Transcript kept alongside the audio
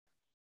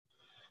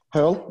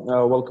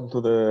Hello, welcome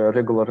to the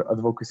regular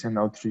Advocacy and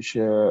Outreach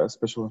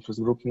Special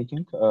Interest Group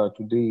meeting.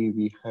 Today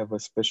we have a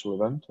special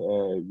event.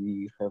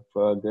 We have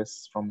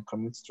guests from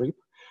CommitStrip,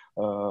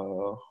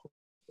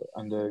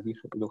 and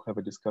we'll have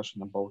a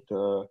discussion about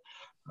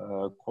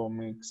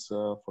comics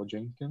for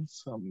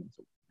Jenkins. So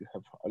we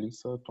have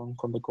Alisa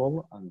Tonk on the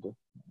call, and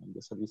I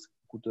guess Alisa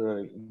could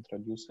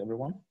introduce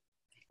everyone.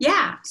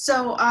 Yeah,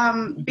 so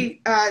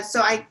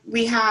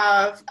we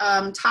have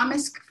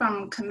Thomas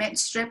from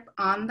CommitStrip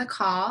on the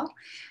call,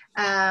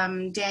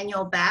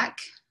 Daniel Beck,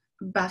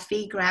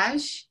 Buffy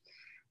Gresh,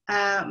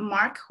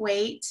 Mark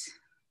Waite,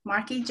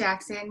 Marky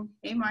Jackson.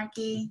 Hey,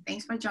 Marky,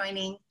 thanks for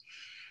joining.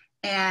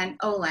 And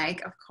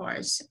Oleg, of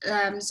course.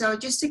 So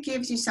just to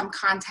give you some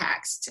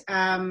context,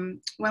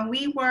 when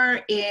we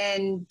were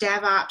in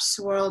DevOps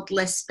World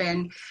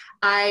Lisbon,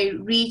 I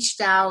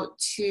reached out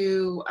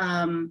to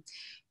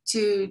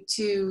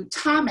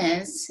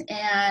Thomas,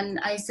 and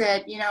I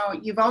said, you know,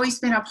 you've always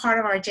been a part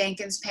of our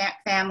Jenkins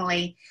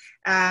family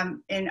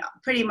in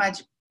pretty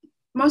much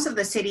most of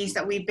the cities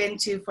that we've been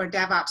to for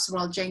DevOps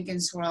World,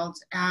 Jenkins World.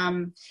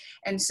 And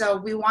so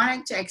we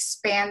wanted to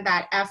expand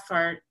that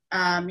effort.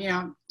 You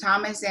know,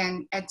 Thomas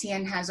and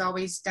Etienne has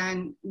always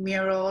done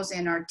murals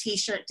and our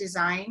t-shirt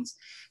designs.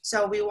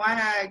 So we want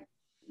to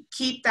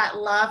keep that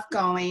love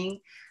going.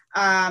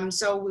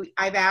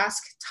 I've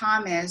asked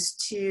Thomas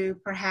to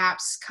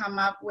perhaps come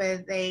up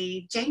with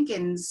a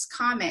Jenkins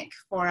comic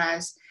for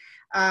us,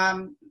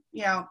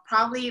 you know,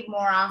 probably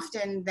more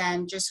often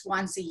than just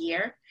once a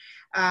year.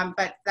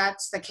 But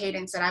that's the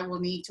cadence that I will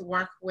need to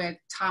work with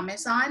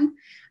Thomas on.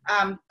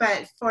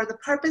 But for the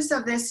purpose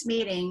of this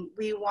meeting,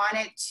 we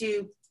wanted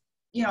to,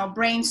 you know,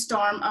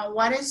 brainstorm on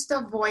what is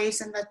the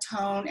voice and the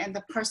tone and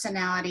the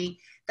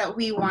personality that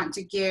we want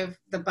to give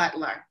the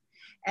butler.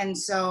 And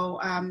so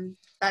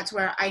that's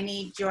where I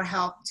need your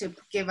help to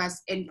give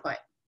us input.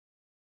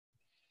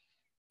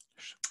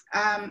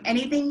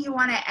 Anything you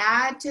want to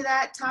add to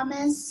that,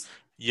 Thomas?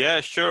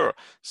 Yeah, sure.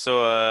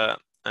 So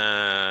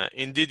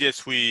indeed,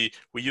 yes, we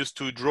used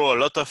to draw a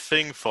lot of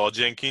things for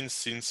Jenkins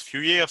since few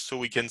years, so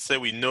we can say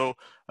we know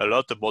a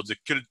lot about the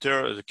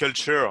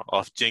culture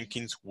of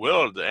Jenkins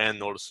world,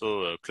 and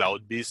also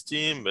cloud-based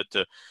team,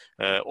 but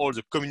all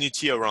the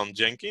community around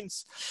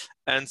Jenkins.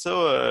 And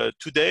so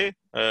today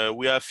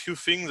we have a few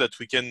things that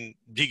we can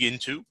dig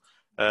into.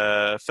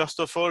 First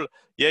of all,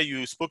 yeah,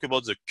 you spoke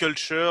about the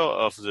culture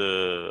of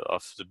the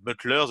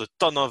butler, the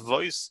tone of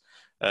voice.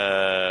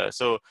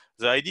 So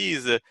the idea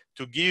is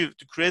to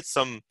create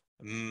some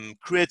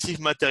creative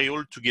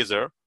material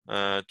together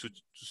to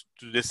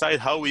decide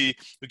how we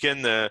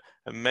can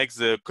make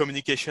the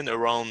communication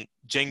around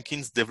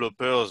Jenkins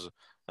developers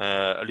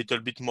a little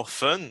bit more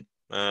fun,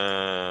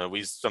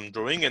 with some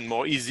drawing, and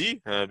more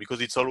easy, because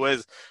it's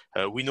always,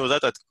 we know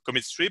that at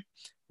CommitStrip,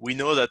 we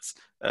know that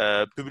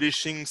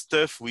publishing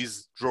stuff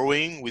with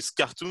drawing, with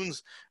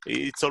cartoons,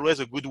 it's always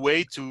a good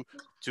way to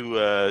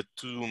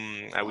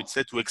I would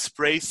say, to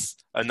express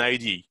an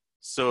idea.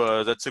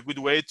 So that's a good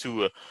way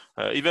to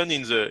even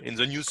in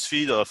the news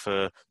feed of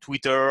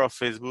Twitter or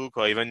Facebook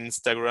or even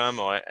Instagram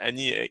or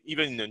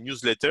even in a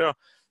newsletter,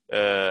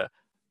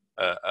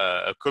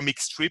 a comic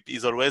strip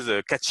is always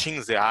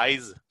catching their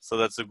eyes. So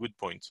that's a good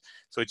point.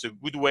 So it's a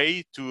good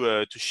way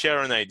to share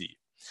an idea.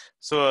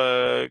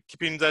 So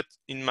keeping that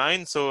in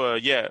mind, so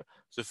yeah,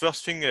 the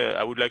first thing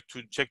I would like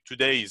to check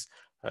today is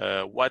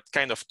what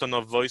kind of tone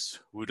of voice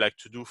we would like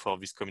to do for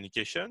this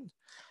communication.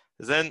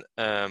 Then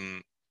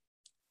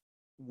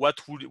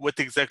what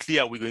exactly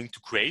are we going to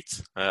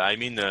create? I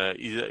mean,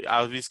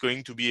 are these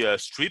going to be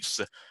strips?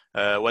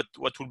 What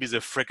will be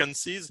the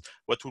frequencies?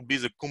 What will be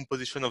the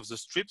composition of the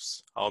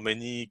strips? How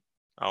many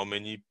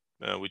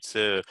would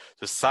say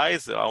the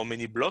size? How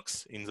many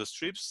blocks in the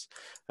strips?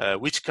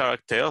 Which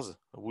characters?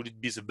 Would it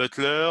be the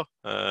butler?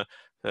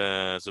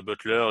 The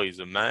butler is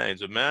a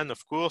man,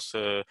 of course.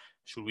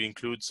 Should we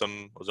include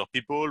some other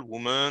people,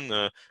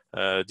 women,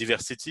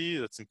 diversity?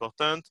 That's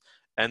important.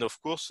 And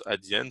of course,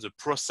 at the end, the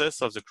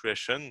process of the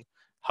creation,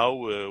 how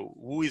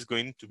who is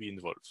going to be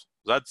involved.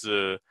 That's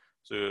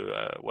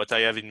what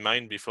I have in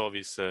mind before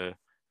this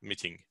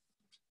meeting.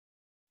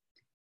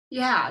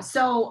 Yeah.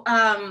 So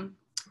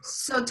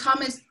so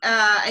Thomas,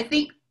 I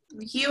think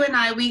you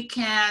and we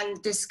can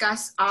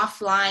discuss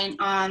offline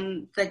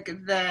on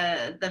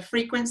the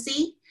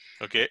frequency.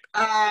 Okay.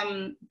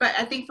 But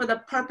I think for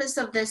the purpose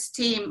of this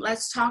team,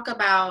 let's talk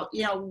about,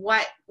 you know,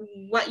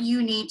 what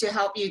you need to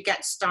help you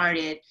get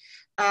started,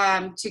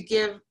 to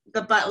give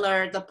the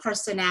butler the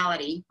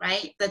personality,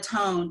 right? The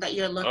tone that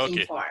you're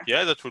looking for.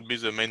 Yeah, that would be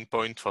the main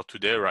point for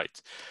today,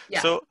 right?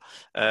 Yeah. So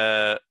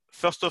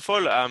first of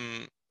all,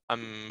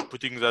 I'm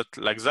putting that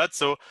like that.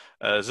 So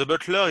the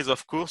butler is,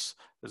 of course,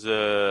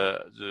 the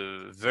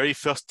very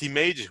first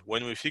image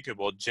when we think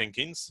about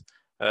Jenkins.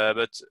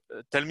 But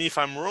tell me if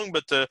I'm wrong,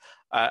 but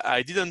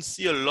I didn't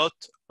see a lot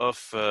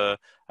of, I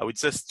would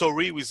say,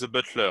 story with the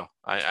butler.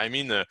 I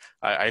mean,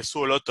 I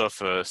saw a lot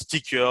of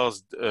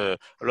stickers, a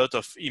lot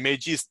of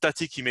images,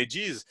 static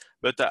images,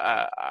 but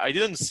I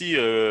didn't see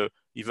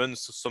even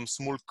some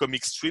small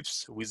comic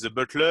strips with the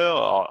butler.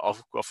 Or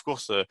of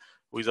course,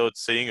 without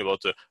saying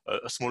about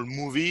a small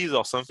movies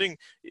or something.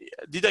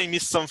 Did I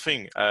miss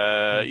something?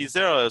 Is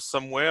there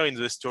somewhere in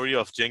the story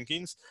of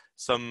Jenkins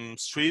some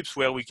strips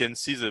where we can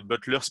see the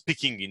butler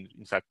speaking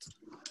in fact?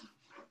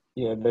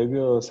 Yeah, there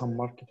were some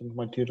marketing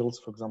materials,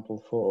 for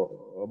example,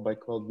 for by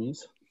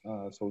CloudBees.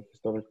 So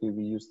historically,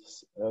 we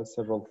used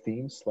several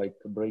themes like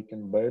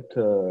Breaking Bad.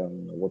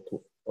 What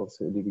else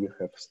did we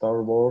have?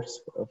 Star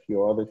Wars, a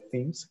few other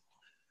themes.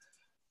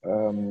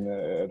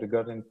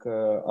 Regarding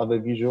other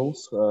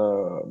visuals,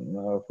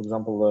 for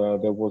example,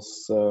 there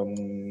was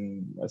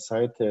a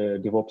site,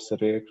 DevOps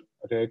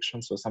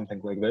Reactions or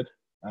something like that.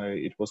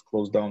 It was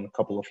closed down a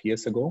couple of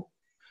years ago.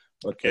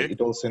 But Okay. it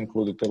also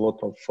included a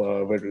lot of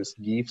various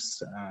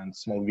GIFs and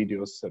small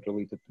videos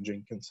related to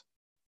Jenkins.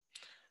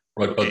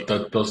 Right, but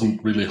that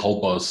doesn't really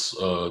help us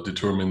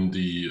determine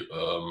the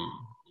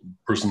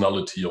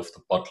personality of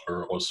the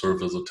butler or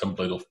serve as a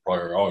template of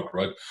prior art,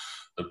 right?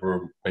 That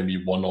were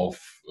maybe one of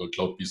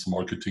CloudBees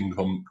marketing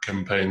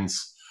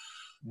campaigns,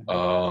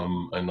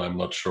 and I'm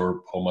not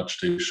sure how much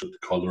they should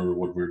color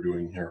what we're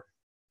doing here.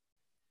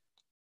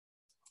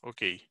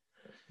 Okay.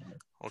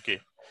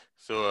 Okay.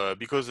 So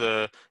because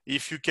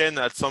if you can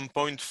at some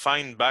point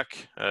find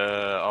back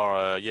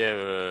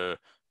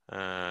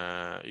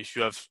if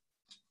you have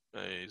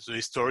the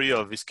history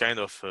of this kind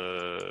of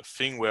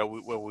thing where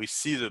we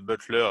see the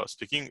butler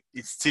speaking,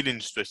 it's still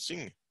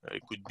interesting.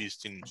 It could be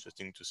still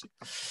interesting to see.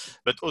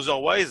 But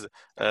otherwise,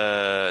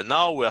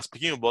 now we are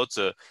speaking about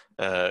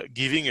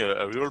giving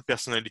a real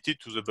personality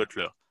to the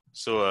butler.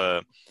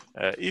 So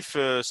if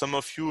some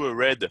of you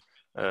read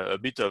a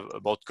bit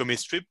about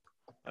CommitStrip,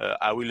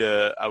 I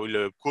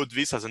will quote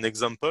this as an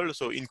example.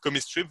 So in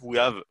CommitStrip, we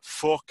have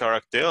 4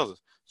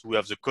 characters. So we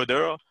have the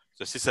coder,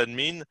 the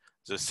sysadmin,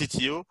 the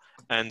CTO,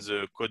 and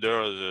the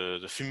coder,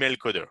 the female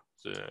coder.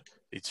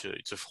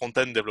 It's a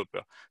front-end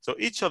developer. So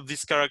each of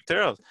these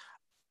characters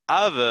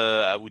have,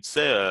 I would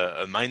say,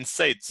 a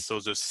mindset.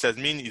 So the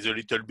sysadmin is a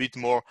little bit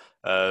more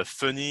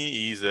funny.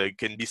 He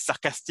can be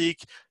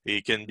sarcastic.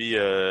 He can be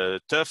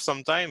tough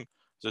sometimes.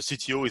 The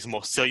CTO is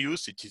more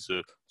serious. It is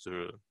the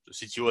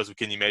CTO, as you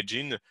can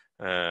imagine,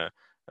 a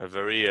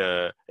very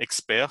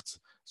expert.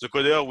 The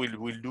coder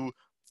will do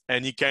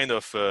any kind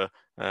of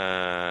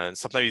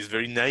sometimes he's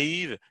very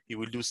naive. He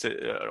will do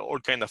all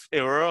kind of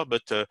error,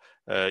 but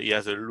he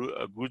has a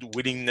good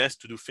willingness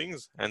to do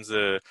things. And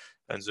the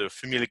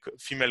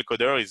female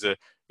coder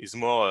is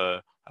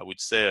more, I would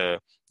say,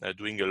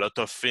 doing a lot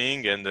of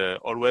things and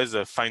always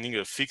finding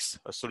a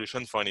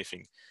solution for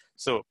anything.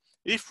 So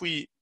if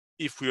we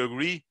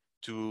agree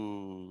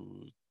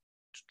to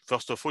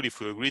first of all, if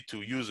we agree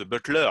to use a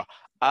butler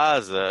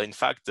as in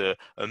fact a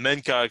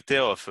main character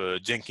of a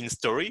Jenkins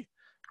story,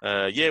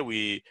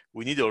 we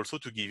need also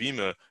to give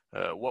him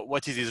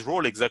what is his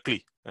role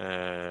exactly.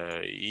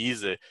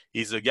 He's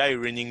a guy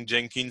running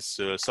Jenkins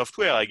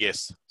software, I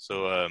guess.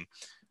 So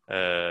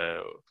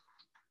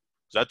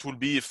that will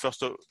be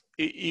first of.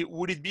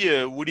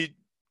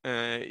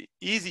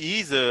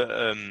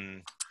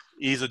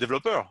 He's a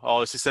developer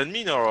or a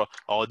sysadmin or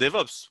a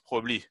DevOps,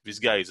 probably. This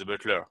guy is a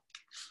butler.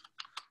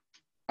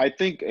 I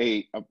think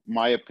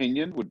my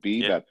opinion would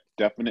be that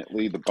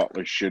definitely the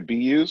butler should be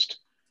used.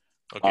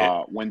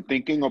 Okay. When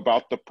thinking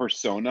about the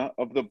persona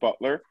of the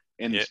butler,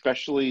 and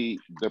especially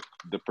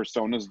the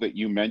personas that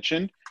you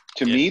mentioned,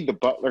 to me, the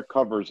butler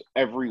covers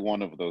every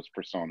one of those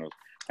personas.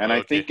 And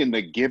I think in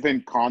the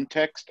given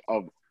context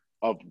of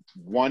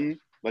one,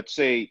 let's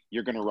say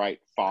you're going to write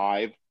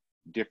 5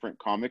 different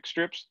comic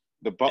strips,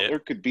 the butler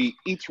could be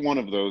each one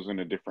of those in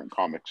a different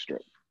comic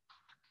strip.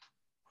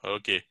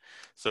 Okay.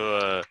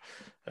 So,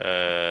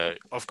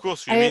 of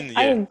course, I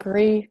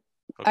agree.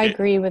 Okay. I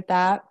agree with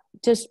that.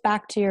 Just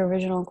back to your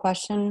original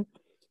question.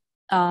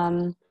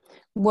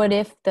 What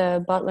if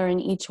the butler in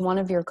each one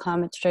of your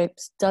comic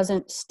strips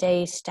doesn't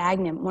stay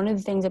stagnant? One of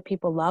the things that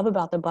people love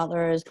about the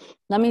butler is,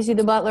 let me see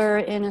the butler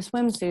in a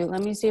swimsuit.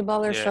 Let me see a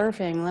butler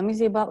surfing. Let me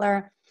see a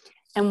butler.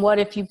 And what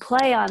if you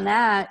play on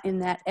that in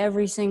that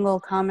every single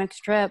comic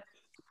strip,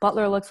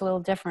 butler looks a little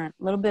different,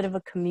 a little bit of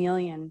a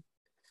chameleon.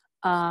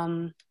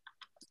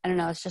 I don't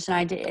know. It's just an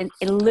idea.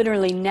 It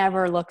literally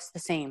never looks the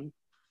same.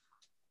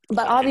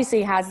 But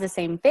obviously has the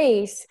same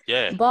face,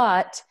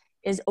 but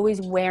is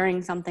always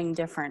wearing something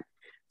different.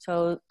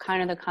 So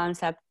kind of the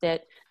concept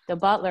that the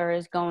butler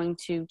is going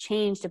to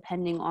change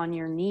depending on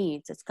your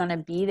needs. It's going to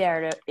be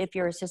there if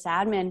you're a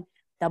sysadmin,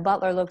 the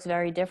butler looks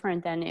very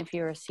different than if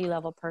you're a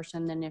C-level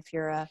person, than if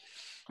you're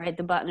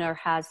the butler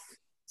has,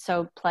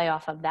 so play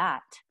off of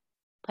that.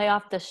 Play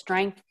off the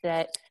strength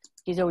that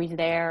he's always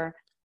there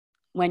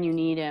when you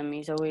need him.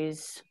 He's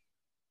always,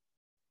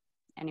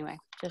 anyway.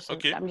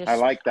 I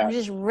like that. I'm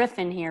just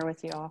riffing here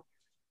with y'all.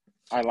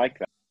 I like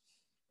that.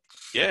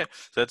 Yeah,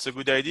 that's a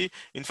good idea.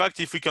 In fact,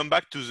 if we come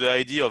back to the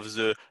idea of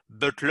the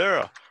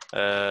butler,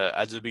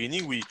 at the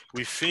beginning, we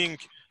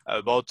think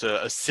about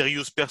a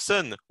serious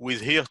person who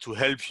is here to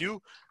help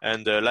you,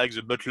 and like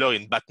the butler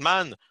in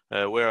Batman,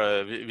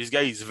 where this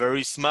guy is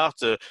very smart,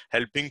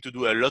 helping to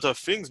do a lot of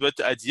things, but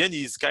at the end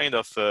he's kind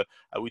of,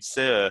 I would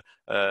say,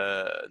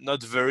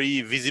 not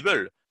very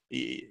visible.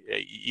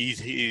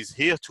 he's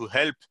here to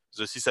help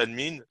the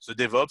sysadmin, the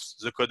DevOps,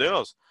 the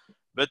coders,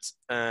 but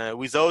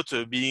without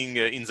being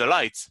in the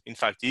light. In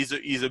fact, he's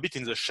a bit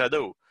in the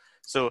shadow.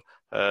 So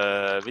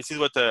this is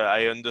what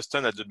I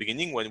understand at the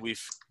beginning when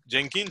with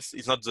Jenkins,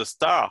 it's not the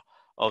star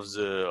of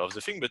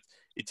the thing, but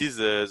it is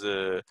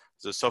the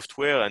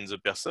software and the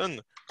person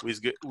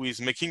who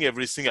is making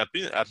everything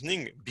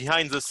happening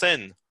behind the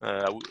scene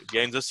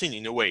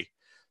in a way.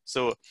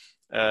 So,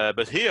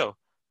 but here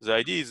the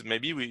idea is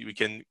maybe we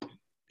can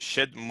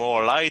shed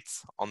more light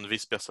on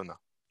this persona.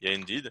 Yeah,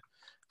 indeed.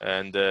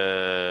 And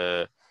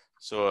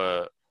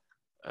so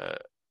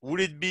would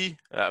it be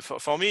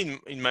for me,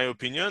 in my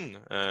opinion,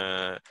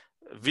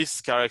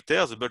 this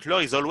character, the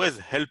butler, is always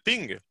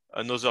helping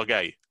another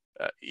guy.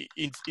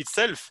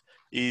 Himself,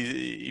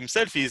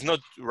 he is not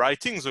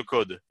writing the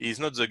code. He is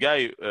not the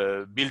guy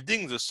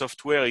building the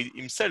software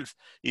himself.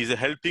 He is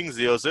helping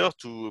the other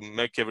to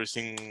make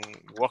everything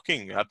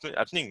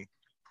happening,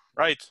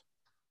 right?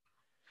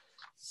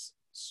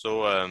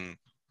 So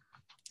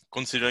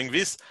considering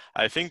this,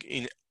 I think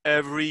in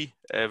every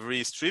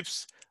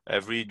strips,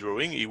 every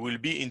drawing, he will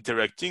be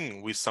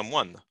interacting with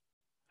someone,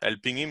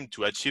 helping him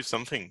to achieve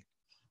something.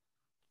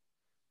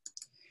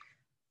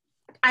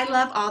 I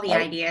love all the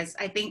ideas.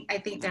 I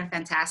think they're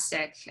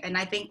fantastic, and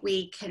I think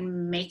we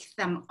can make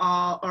them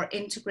all or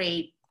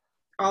integrate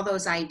all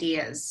those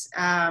ideas.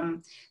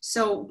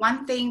 So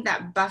one thing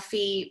that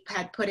Buffy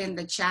had put in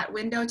the chat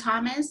window,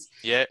 Thomas,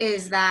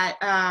 is that,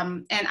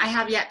 and I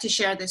have yet to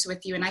share this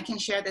with you, and I can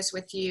share this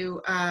with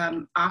you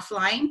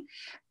offline,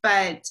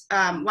 but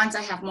once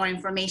I have more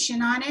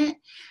information on it.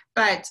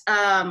 But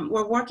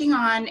we're working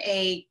on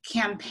a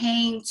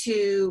campaign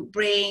to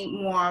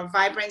bring more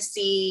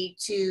vibrancy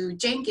to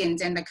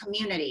Jenkins and the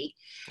community.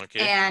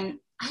 Okay. And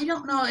I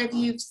don't know if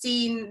you've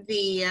seen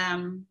the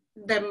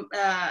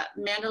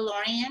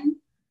Mandalorian.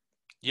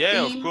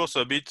 Yeah, theme? Of course,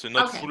 a bit,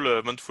 not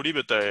fully,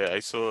 but I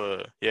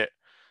saw, yeah.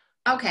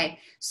 Okay,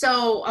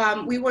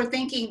 so we were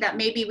thinking that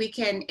maybe we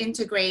can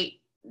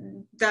integrate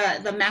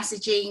the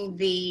messaging,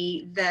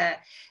 the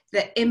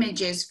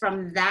images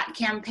from that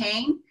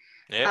campaign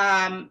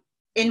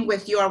in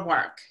with your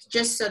work,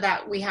 just so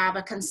that we have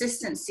a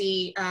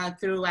consistency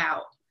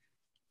throughout.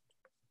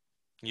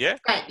 Yeah.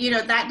 But,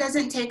 that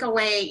doesn't take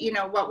away,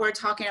 what we're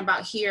talking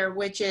about here,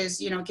 which is,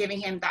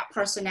 giving him that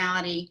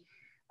personality,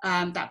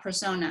 that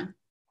persona.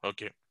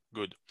 Okay,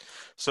 good.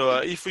 So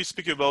if we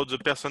speak about the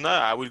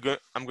persona,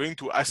 I'm going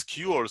to ask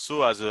you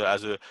also as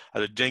a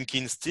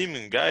Jenkins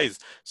team guys.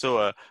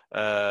 So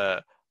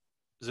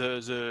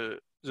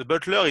the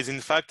butler is in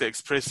fact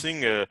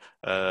expressing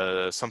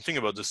something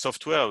about the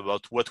software,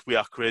 about what we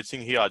are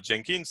creating here at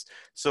Jenkins.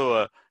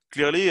 So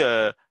clearly,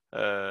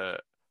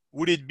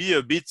 would it be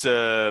a bit,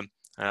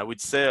 I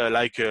would say,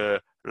 like I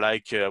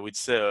would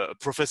say a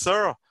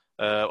professor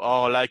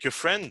or like a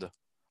friend?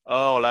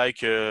 Or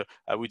like, I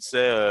would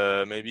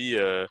say, maybe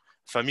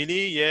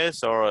family,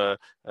 yes, or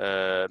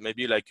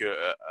maybe like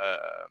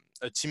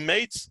a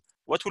teammate.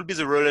 What will be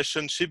the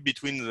relationship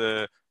between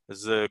the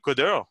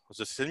coder,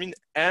 the sysadmin,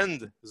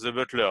 and the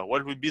butler?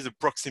 What will be the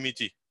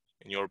proximity,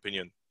 in your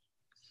opinion?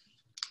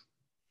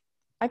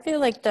 I feel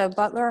like the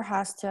butler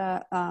has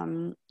to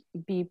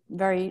be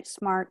very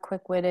smart,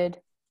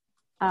 quick-witted,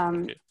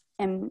 and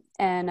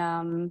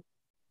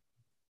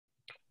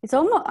it's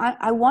almost,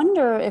 I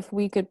wonder if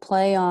we could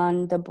play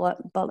on the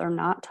butler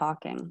not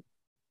talking,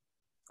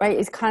 right?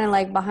 It's kind of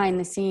like behind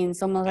the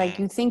scenes, almost like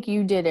you think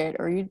you did it,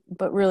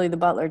 but really the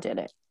butler did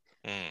it.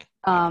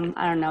 I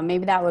don't know,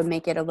 maybe that would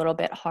make it a little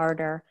bit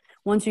harder.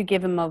 Once you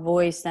give him a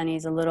voice, then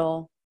he's a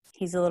little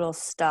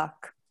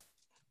stuck.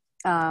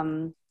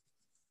 I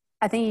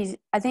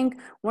think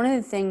one of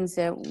the things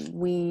that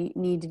we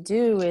need to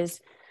do is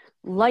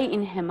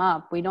lighten him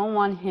up. We don't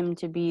want him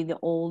to be the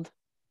old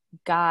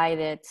guy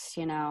that's,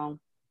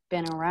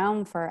 been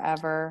around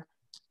forever,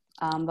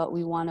 but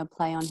we want to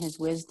play on his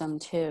wisdom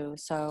too.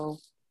 So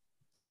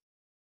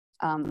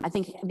I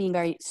think being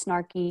very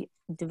snarky,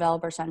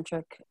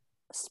 developer-centric,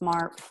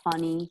 smart,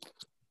 funny,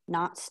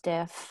 not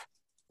stiff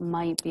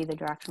might be the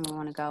direction we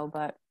want to go,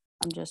 but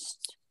I'm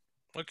just...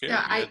 Okay.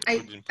 Yeah, I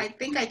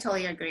think I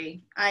totally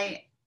agree.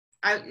 I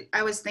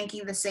was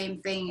thinking the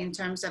same thing in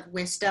terms of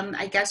wisdom.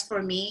 I guess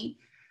for me,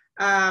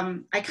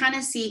 I kind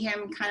of see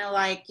him kind of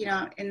like,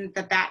 in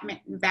the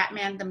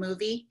Batman the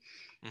movie,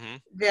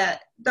 the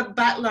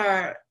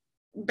butler,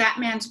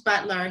 Batman's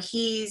butler,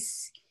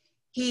 he's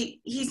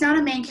not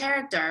a main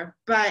character,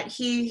 but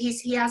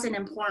he has an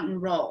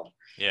important role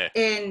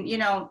in,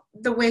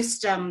 the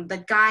wisdom, the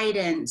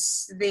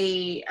guidance,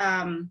 in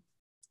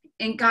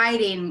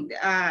guiding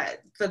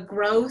the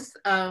growth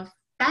of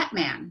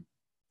Batman,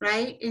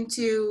 right,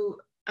 into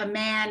a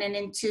man and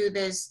into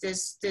this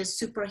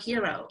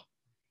superhero.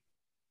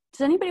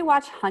 Does anybody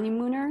watch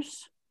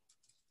Honeymooners?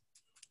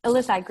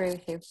 Alyssa, I agree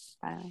with you,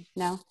 by the way.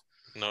 No?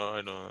 No,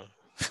 I don't.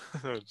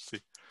 Let's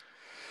see.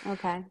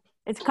 Okay.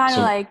 It's kind of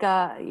like,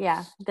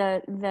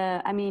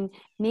 I mean,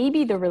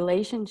 maybe the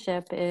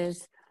relationship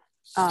is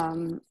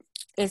kind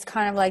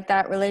of like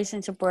that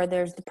relationship where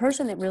there's the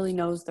person that really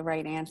knows the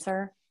right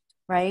answer,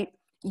 right?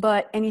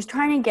 and he's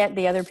trying to get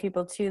the other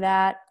people to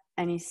that.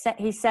 And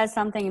he says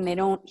something and they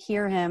don't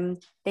hear him.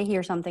 They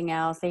hear something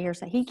else.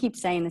 He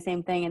keeps saying the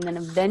same thing. And then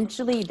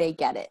eventually they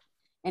get it.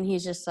 And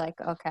he's just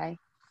like, okay.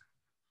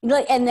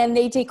 And then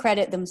they take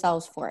credit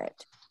themselves for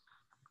it.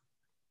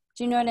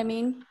 Do you know what I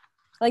mean?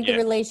 Like the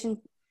relation.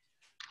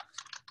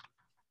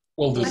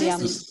 Well,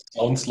 this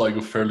sounds like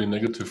a fairly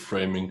negative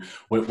framing.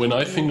 When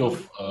I think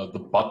of the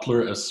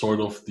butler as sort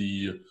of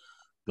the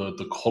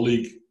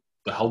colleague,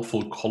 the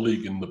helpful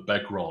colleague in the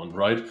background,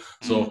 right?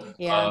 So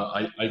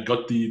I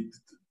got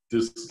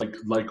this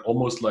like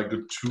almost like a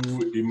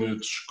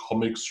 2-image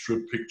comic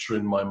strip picture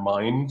in my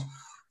mind.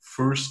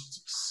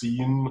 First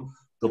scene,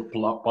 the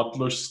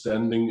butler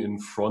standing in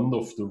front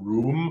of the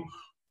room,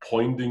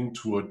 pointing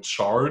to a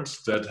chart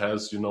that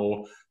has,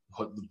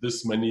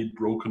 this many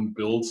broken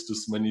builds,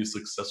 this many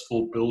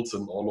successful builds,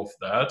 and all of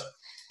that.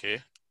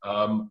 Okay.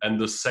 And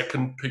the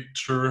second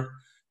picture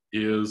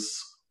is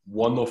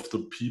one of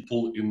the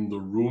people in the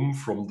room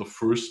from the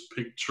first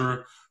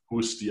picture,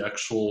 who's the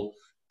actual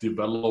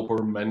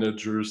developer,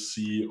 manager,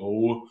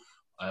 CEO,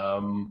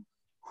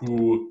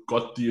 who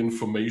got the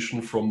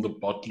information from the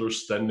butler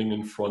standing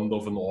in front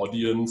of an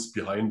audience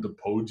behind the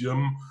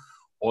podium.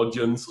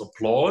 Audience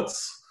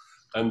applauds,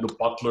 and the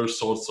butler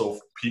sort of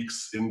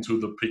peeks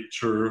into the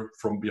picture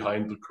from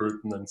behind the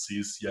curtain and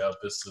sees, yeah,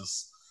 this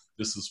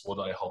is what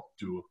I helped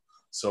do.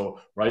 So,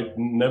 right,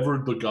 never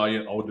the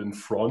guy out in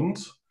front,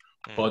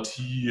 but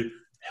he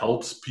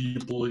helps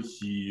people,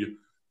 he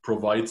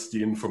provides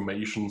the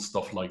information,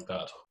 stuff like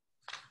that.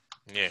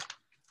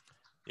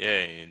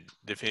 Yeah,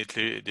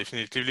 definitely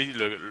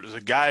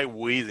the guy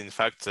with, in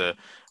fact,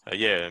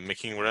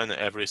 making run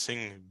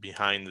everything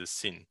behind the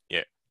scene,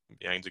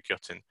 behind the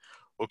curtain.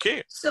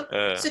 Okay. So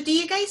do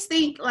you guys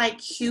think like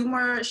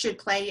humor should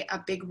play a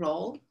big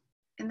role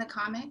in the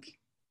comic?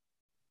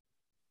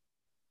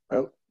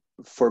 Well,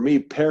 for me,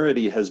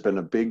 parody has been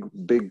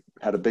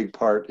had a big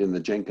part in the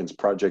Jenkins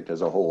project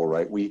as a whole,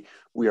 right? We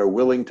are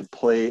willing to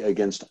play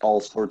against all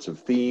sorts of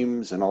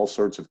themes and all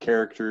sorts of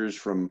characters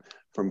from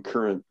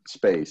current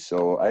space.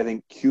 So I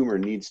think humor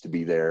needs to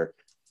be there,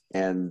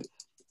 and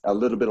a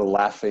little bit of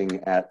laughing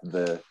at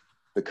the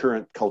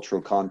current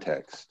cultural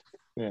context.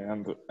 Yeah,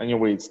 and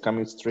anyway, it's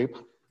CommitStrip.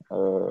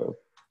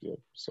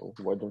 So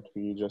why don't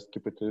we just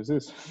keep it as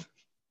is?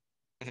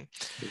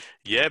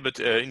 Yeah, but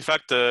in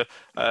fact,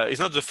 it's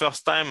not the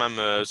first time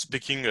I'm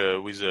speaking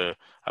with,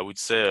 I would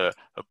say,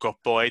 a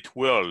corporate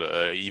world.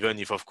 Even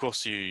if, of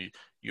course,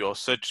 you're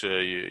such,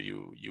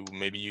 you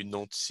maybe you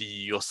don't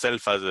see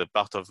yourself as a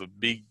part of a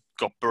big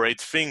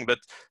corporate thing, but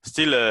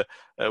still,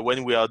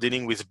 when we are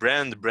dealing with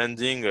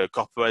branding,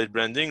 corporate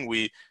branding,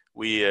 we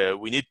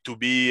need to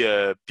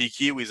be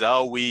picky with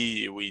how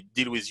we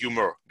deal with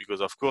humor,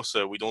 because of course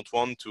we don't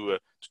want to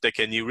take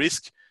any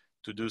risk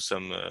to do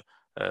some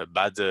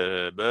bad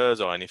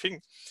buzz or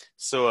anything.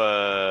 So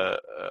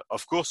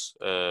of course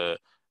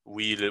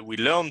we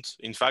learned,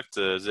 in fact,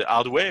 the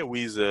hard way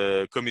with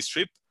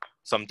CommitStrip,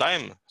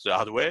 sometime the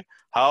hard way,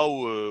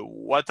 how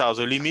what are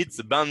the limits,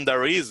 the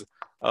boundaries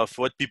of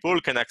what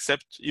people can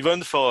accept,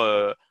 even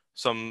for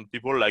some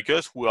people like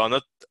us who are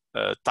not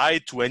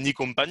tied to any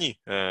company.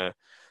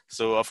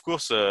 So of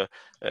course,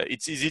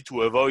 it's easy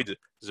to avoid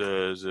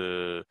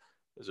the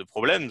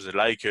problems,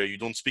 like you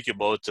don't speak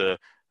about,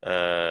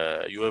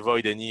 you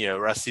avoid any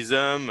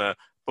racism,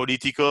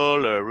 political,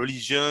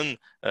 religion,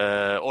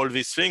 all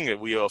these things.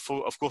 We of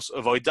course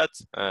avoid that.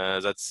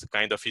 That's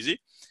kind of easy.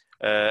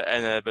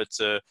 But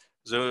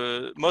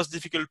the most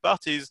difficult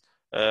part is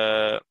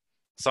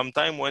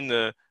sometimes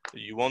when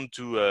you want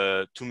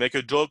to make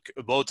a joke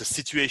about a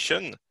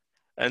situation,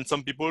 and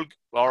some people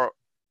are,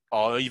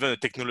 or even a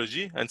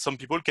technology, and some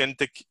people can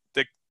take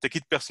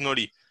it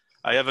personally.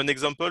 I have an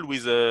example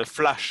with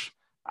Flash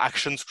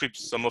action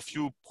scripts. Some of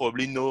you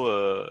probably know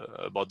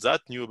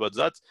knew about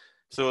that.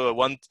 So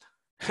a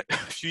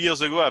few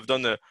years ago, I've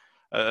done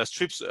a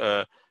strips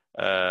where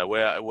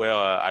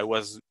I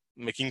was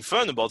making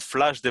fun about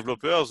Flash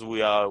developers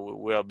who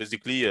are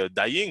basically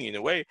dying in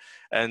a way,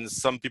 and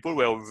some people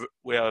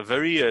were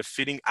very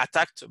feeling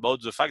attacked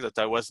about the fact that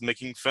I was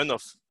making fun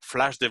of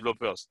Flash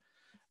developers.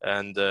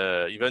 And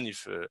even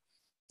if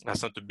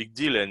that's not a big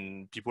deal,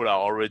 and people are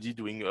already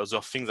doing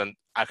other things than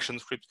action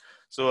scripts.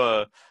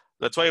 So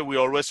that's why we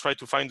always try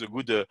to find a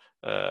good,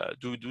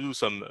 do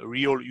some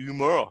real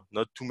humor,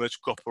 not too much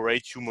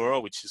corporate humor,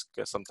 which is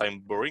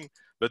sometimes boring,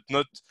 but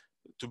not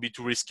to be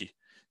too risky.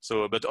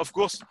 So, but of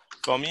course,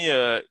 for me,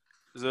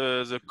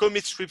 the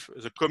comic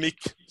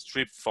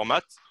strip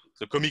format,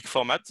 the comic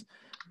format,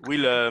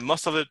 will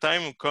most of the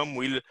time come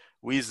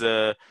with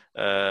a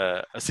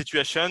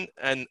situation,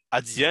 and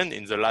at the end,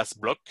 in the last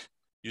block,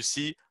 you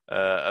see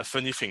a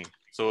funny thing.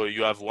 So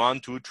you have 1,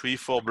 2, 3,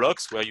 4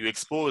 blocks where you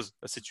expose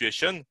a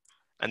situation,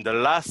 and the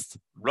last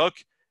block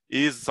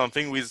is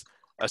something with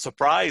a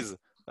surprise,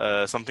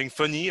 something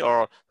funny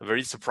or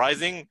very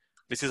surprising.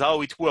 This is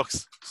how it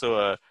works.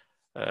 So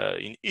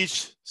in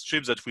each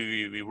strip that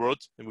we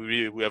wrote, and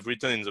we have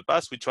written in the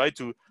past, we try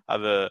to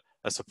have a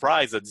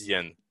surprise at the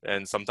end.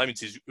 And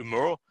sometimes it is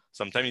humor,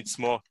 sometimes it's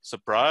more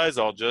surprise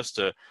or just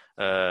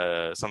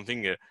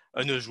something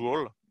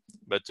unusual.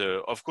 But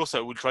of course, I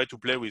will try to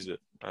play with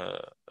a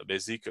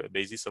basic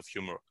basis of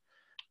humor.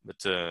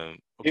 But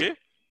okay.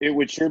 It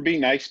would sure be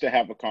nice to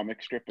have a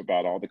comic strip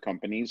about all the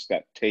companies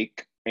that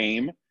take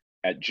aim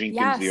at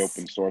Jenkins, the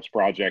open source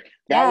project.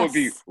 That would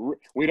be,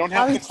 we don't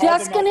have to call them out. I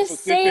was just going to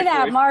say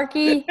that,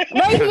 Marky.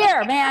 Right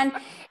here, man.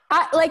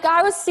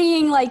 I was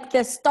seeing like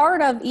the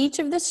start of each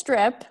of the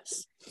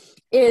strips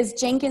is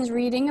Jenkins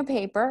reading a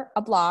paper,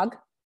 a blog,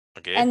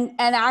 okay, and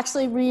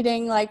actually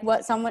reading like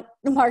what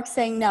Mark's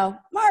saying, no,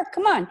 Mark,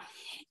 come on.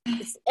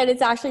 And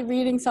it's actually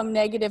reading some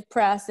negative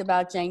press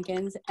about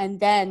Jenkins, and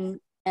then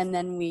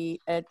we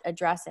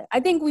address it.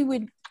 I think we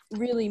would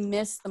really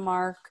miss the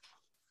mark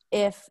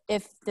if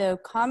the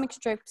comic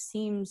strip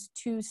seems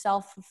too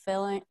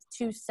self-fulfilling,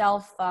 too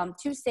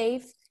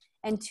safe,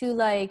 and too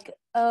like,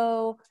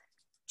 oh,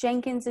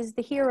 Jenkins is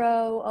the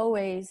hero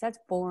always. That's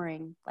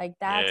boring. Like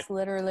that's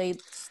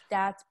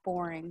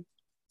boring.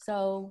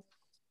 So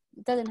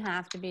it doesn't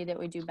have to be that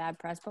we do bad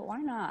press, but why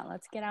not?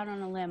 Let's get out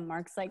on a limb.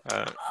 Mark's like,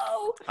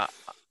 oh.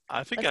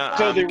 I think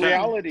so. The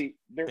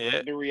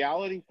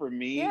reality for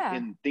me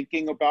in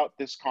thinking about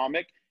this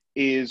comic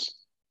is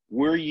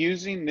we're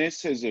using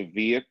this as a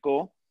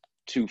vehicle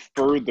to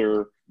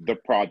further the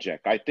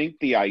project. I think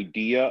the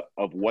idea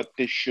of what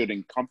this should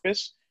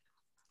encompass,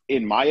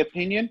 in my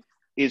opinion,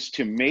 is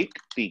to make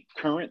the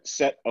current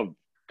set of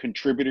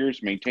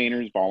contributors,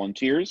 maintainers,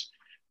 volunteers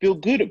feel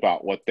good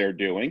about what they're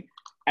doing,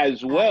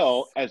 as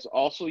well as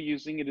also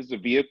using it as a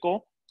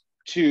vehicle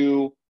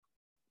to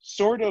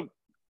sort of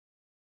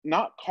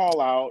not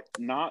call out,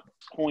 not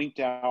point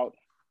out,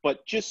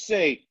 but just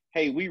say,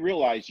 hey, we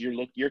realize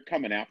you're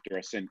coming after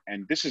us, and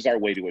this is our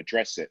way to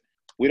address it.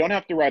 We don't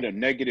have to write a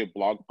negative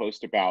blog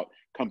post about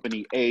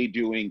company A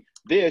doing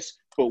this,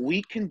 but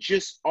we can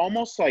just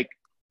almost like,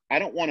 I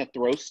don't want to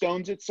throw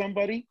stones at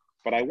somebody,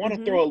 but I want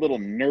to throw a little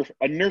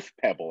Nerf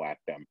pebble at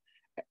them,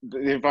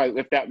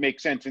 if that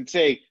makes sense, and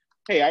say,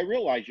 hey, I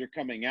realize you're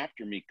coming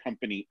after me,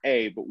 company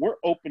A, but we're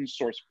open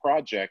source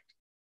project,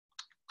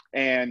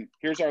 and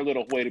here's our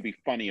little way to be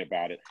funny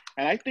about it.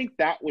 And I think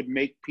that would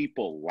make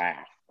people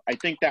laugh. I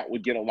think that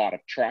would get a lot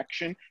of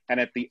traction, and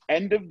at the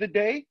end of the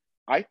day,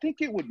 I think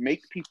it would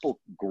make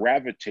people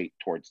gravitate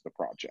towards the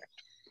project.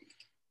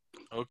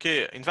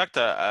 Okay. In fact,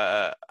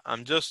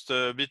 I'm just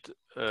a bit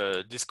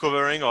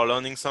discovering or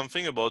learning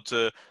something about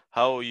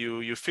how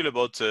you feel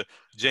about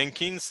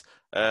Jenkins.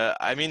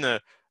 I mean,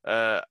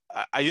 I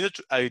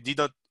did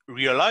not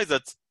realize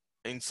that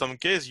in some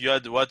case you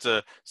had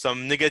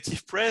some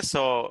negative press,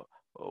 or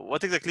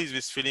what exactly is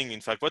this feeling?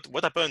 In fact,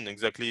 what happened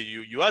exactly?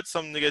 You had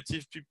some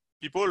negative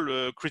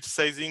people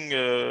criticizing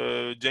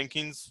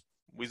Jenkins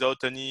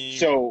without any.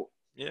 So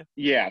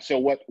So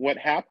what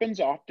happens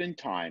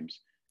oftentimes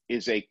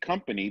is a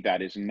company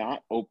that is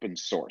not open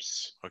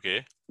source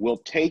will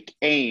take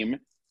aim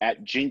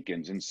at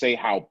Jenkins and say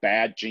how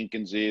bad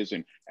Jenkins is,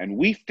 and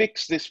we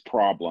fix this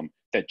problem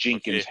that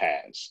Jenkins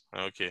has.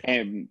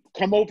 And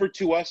come over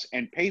to us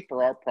and pay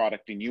for our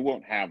product, and you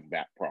won't have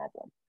that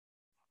problem.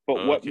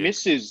 But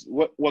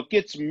what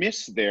gets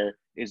missed there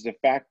is the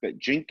fact that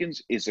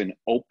Jenkins is an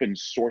open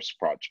source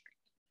project.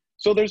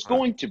 So there's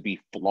going to be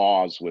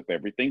flaws with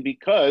everything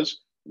because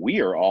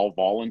we are all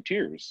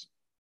volunteers.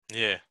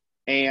 Yeah.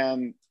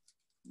 And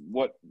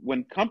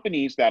when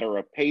companies that are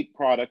a paid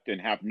product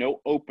and have no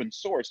open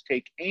source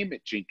take aim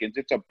at Jenkins,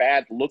 it's a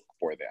bad look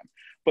for them.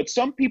 But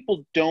some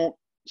people don't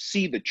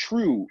see the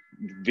true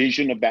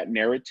vision of that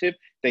narrative.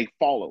 They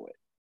follow it.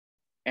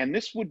 And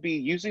this would be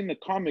using the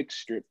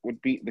CommitStrip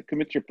would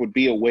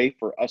be a way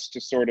for us to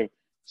sort of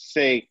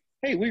say,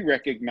 hey, we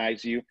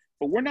recognize you,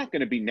 but we're not going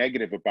to be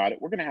negative about it.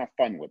 We're going to have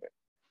fun with it.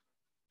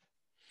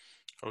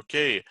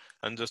 Okay,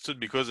 understood.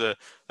 Because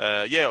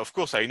of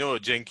course, I know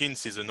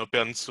Jenkins is an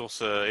open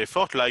source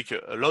effort, like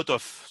a lot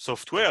of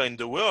software in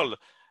the world.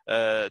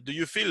 Do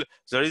you feel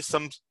there is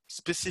some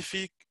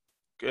specific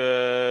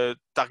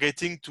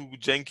targeting to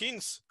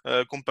Jenkins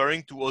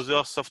comparing to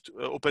other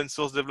open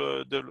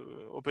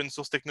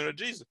source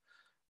technologies?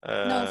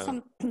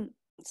 No,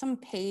 some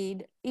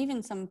paid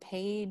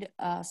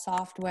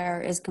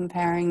software is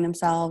comparing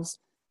themselves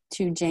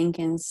to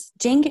Jenkins.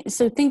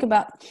 So think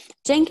about,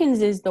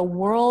 Jenkins is the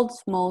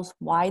world's most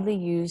widely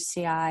used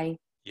CI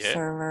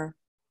server,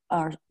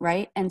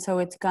 right? And so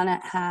it's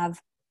gonna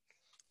have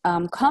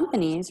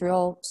companies,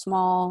 real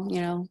small,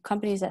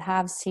 companies that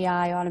have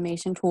CI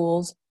automation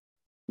tools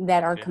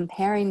that are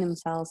comparing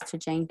themselves to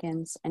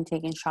Jenkins and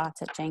taking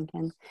shots at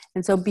Jenkins.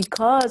 And so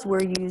because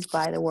we're used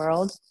by the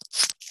world,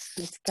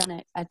 it's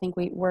gonna, I think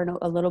we're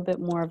a little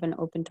bit more of an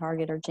open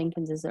target, or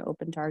Jenkins is an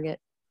open target.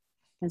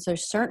 And so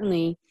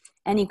certainly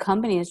any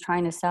company that's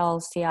trying to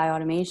sell CI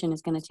automation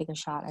is going to take a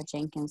shot at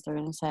Jenkins. They're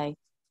going to say,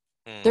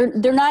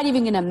 they're not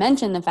even going to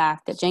mention the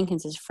fact that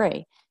Jenkins is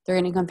free. They're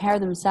going to compare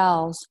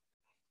themselves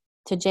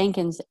to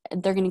Jenkins.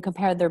 They're going to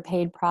compare their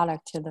paid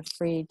product to the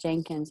free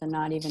Jenkins and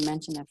not even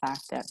mention the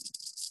fact that,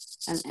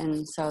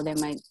 and so they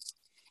might,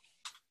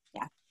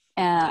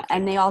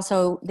 and they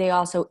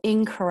also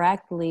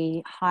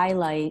incorrectly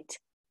highlight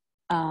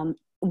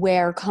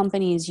where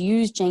companies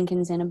use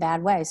Jenkins in a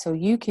bad way. So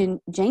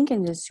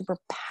Jenkins is super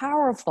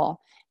powerful.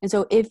 And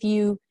so if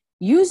you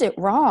use it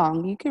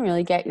wrong, you can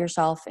really get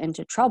yourself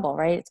into trouble,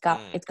 right? It's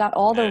got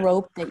all the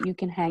rope that you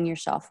can hang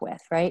yourself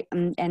with, right?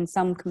 And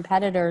some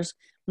competitors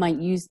might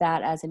use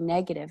that as a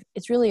negative.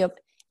 It's really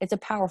it's a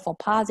powerful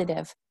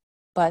positive,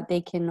 but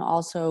they can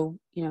also,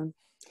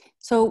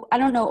 so I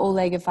don't know,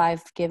 Oleg, if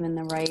I've given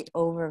the right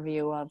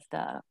overview of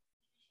the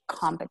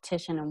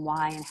competition and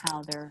why and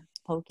how they're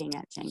poking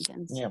at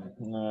Jenkins. Yeah,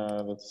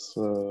 that's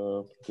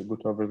a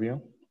good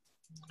overview.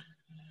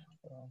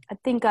 I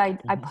think I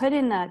put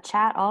in the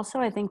chat also,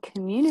 I think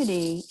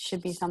community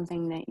should be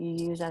something that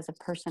you use as a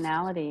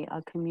personality,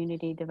 a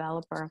community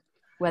developer,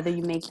 whether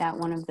you make that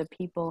one of the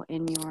people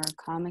in your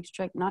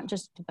CommitStrip, not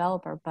just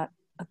developer, but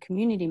a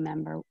community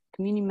member.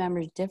 Community member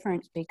is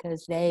different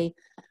because they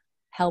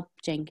help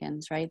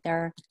Jenkins, right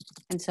there.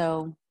 And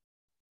so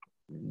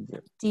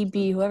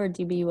DB, whoever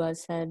DB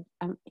was, said,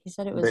 he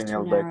said it was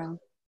Daniel too narrow.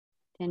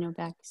 Daniel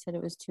Beck said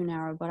it was too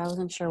narrow, but I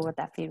wasn't sure what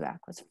that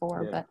feedback was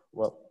for. Yeah, but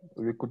well,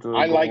 we could.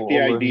 I like the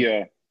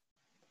idea.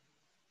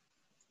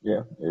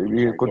 Yeah,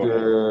 we could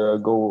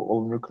go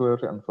all nuclear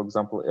and, for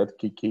example, add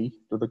KK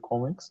to the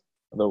comics.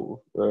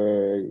 Though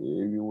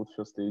we would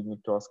just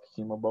need to ask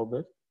him about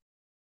that.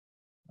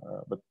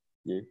 But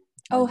yeah.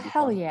 Oh,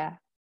 hell fun. Yeah.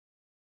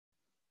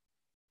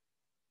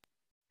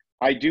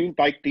 I do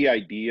like the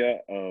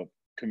idea of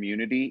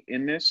community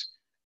in this,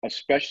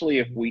 especially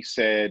if we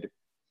said,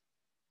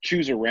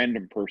 choose a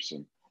random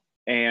person.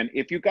 And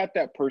if you got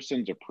that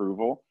person's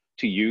approval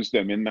to use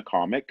them in the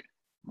comic,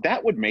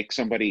 that would make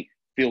somebody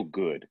feel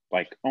good.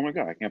 Like, oh my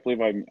God, I can't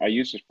believe I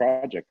used this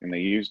project and they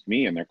used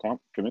me in their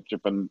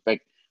CommitStrip. And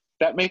like,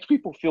 that makes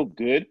people feel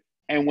good.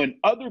 And when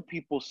other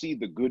people see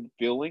the good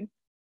feeling,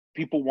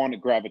 people want to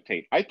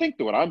gravitate. I think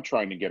that what I'm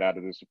trying to get out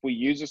of this, if we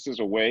use this as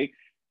a way,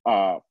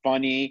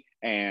 funny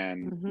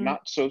and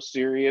not so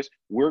serious,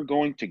 we're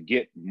going to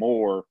get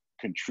more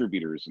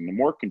contributors. And the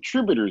more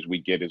contributors we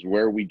get is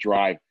where we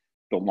drive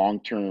the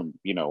long-term,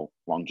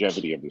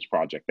 longevity of this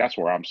project. That's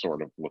where I'm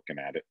sort of looking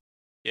at it.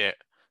 Yeah.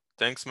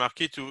 Thanks,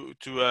 Marky. To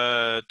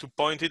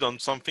point it on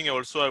something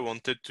also I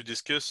wanted to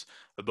discuss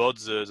about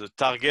the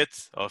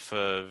target of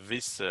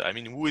this.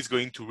 Who is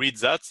going to read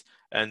that,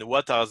 and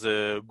what are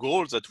the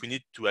goals that we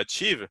need to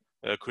achieve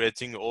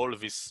creating all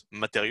these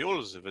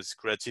materials, these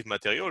creative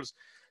materials.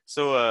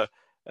 So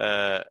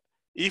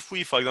if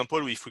we, for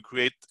example, if we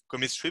create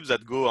CommitStrips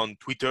that go on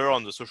Twitter,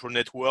 on the social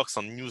networks,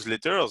 on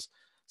newsletters,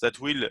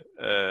 that will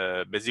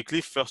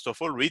basically, first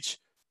of all, reach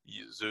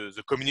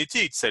the community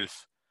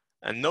itself,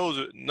 and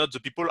not the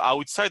people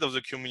outside of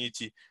the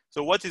community.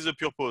 So what is the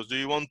purpose? Do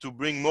you want to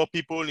bring more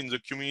people in the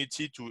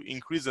community to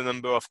increase the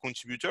number of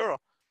contributors,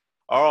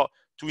 or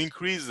to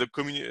increase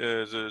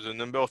the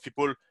number of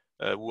people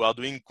who are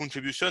doing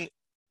contribution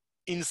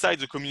inside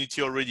the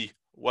community already?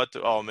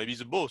 Or maybe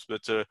the both,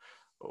 but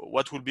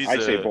what would be I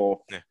say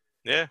both.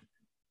 Yeah,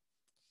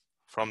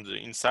 from the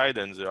inside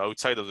and the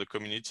outside of the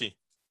community.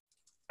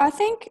 I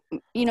think,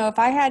 if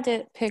I had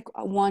to pick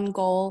one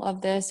goal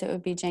of this, it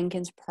would be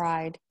Jenkins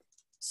pride.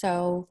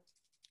 So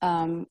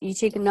you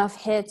take enough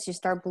hits, you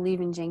start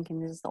believing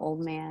Jenkins is the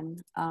old man.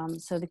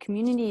 So the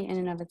community in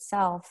and of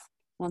itself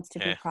wants to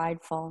be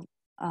prideful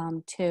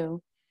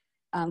too.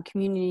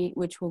 Community,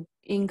 which will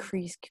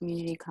increase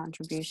community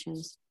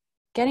contributions.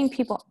 Getting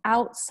people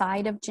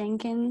outside of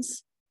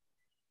Jenkins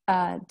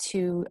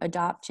to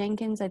adopt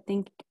Jenkins, I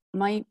think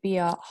might be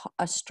a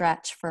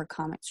stretch for a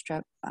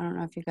CommitStrip. I don't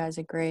know if you guys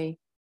agree,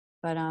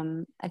 but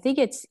I think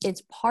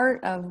it's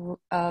part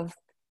of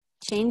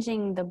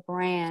changing the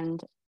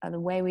brand, the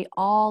way we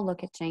all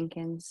look at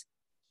Jenkins,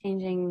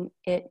 changing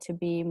it to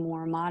be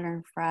more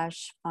modern,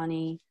 fresh,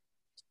 funny,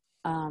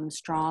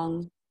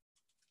 strong,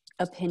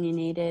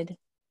 opinionated,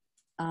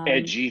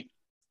 edgy.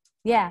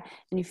 Yeah,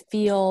 and you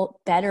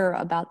feel better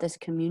about this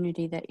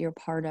community that you're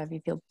part of.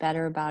 You feel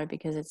better about it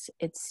because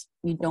it's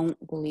you don't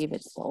believe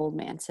it's the old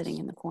man sitting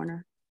in the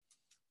corner.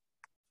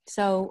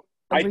 So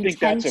I think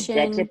that's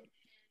a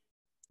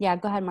yeah.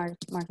 Go ahead,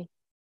 Marky.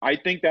 I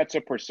think that's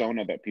a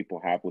persona that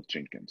people have with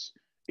Jenkins,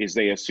 is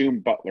they assume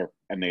butler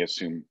and they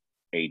assume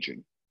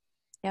aging.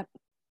 Yep.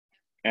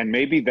 And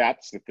maybe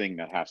that's the thing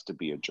that has to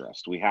be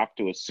addressed. We have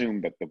to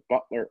assume that the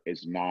butler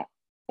is not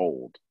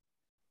old.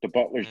 The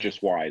butler's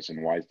just wise,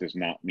 and wise does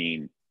not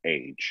mean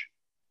age.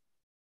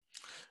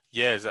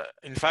 Yes,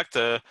 in fact,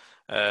 the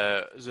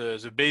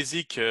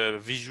basic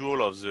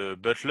visual of the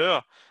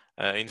butler,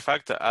 in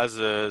fact, has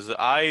the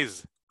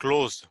eyes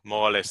closed,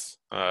 more or less.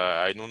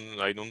 I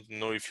don't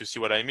know if you see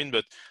what I mean,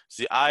 but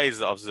the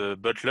eyes of the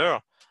butler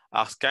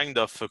are kind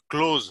of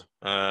closed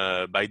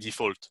by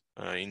default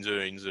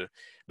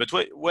But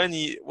when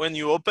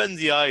you open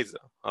the eyes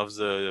of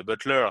the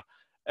butler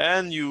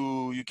and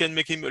you can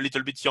make him a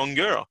little bit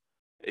younger,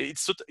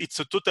 it's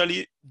a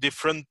totally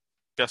different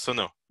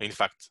persona, in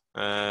fact.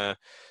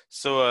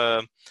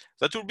 So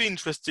that would be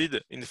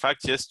interested, in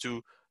fact, yes,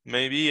 to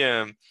maybe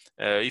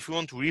if we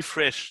want to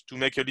refresh, to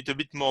make a little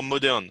bit more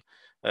modern,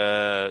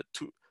 to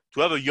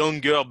have a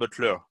younger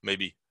butler,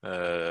 maybe.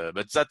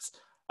 But that's,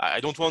 I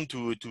don't want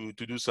to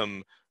do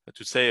some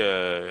to say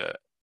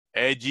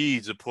AD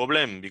is a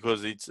problem,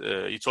 because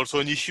it's also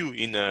an issue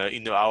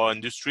in our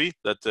industry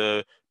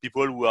that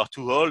people who are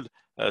too old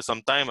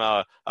sometimes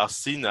are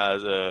seen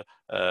as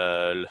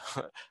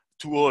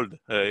too old,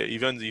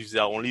 even if they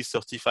are only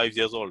 35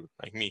 years old,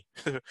 like me.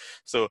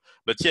 So,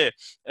 but yeah,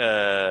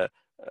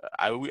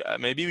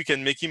 maybe we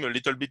can make him a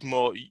little bit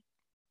more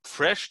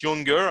fresh,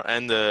 younger,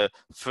 and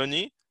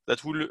funny.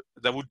 That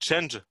would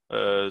change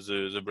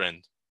the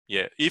brand.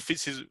 Yeah, if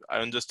this is, I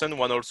understand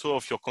one also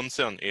of your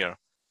concern here,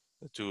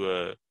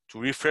 to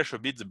refresh a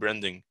bit the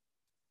branding.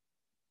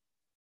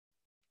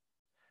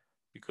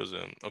 Because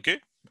okay,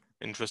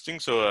 interesting.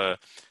 So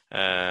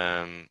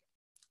I'm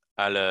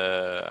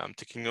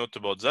taking note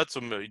about that.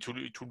 So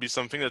it will be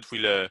something that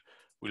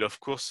we'll of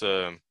course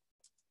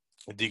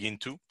dig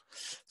into.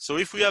 So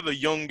if we have a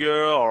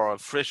younger or a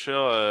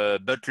fresher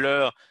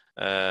butler,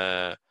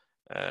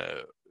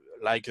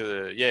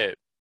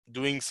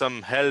 doing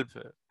some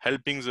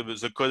helping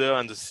the coder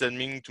and the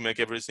systeming to make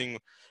everything,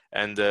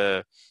 and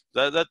that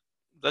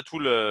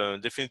will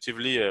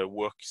definitively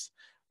works.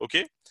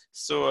 Okay,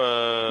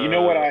 so you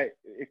know what,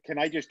 can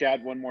I just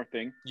add one more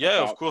thing?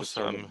 Yeah, of course.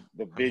 The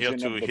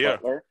vision of the hear.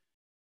 butler.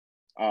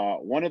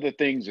 One of the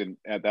things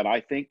that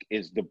I think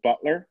is the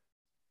butler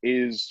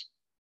is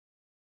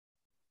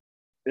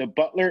a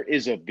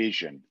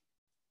vision,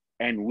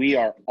 and we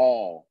are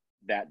all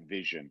that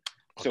vision.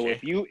 Okay. So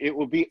it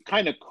would be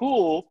kind of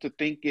cool to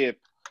think if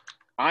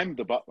I'm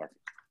the butler,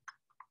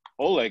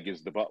 Oleg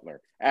is the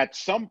butler. At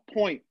some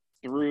point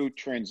through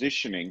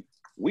transitioning,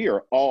 we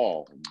are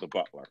all the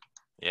butler.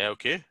 Yeah.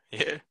 Okay.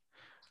 Yeah.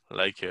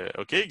 Like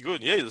okay,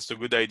 good. Yeah, that's a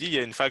good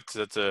idea. In fact,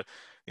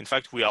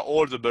 we are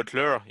all the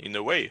butler in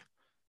a way.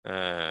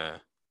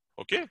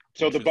 Okay.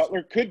 So the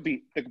butler could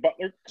be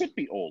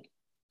old.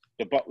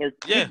 The butler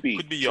could be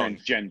young.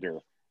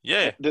 Transgender.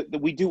 Yeah.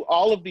 We do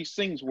all of these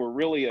things. We're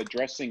really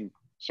addressing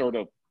sort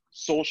of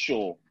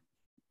social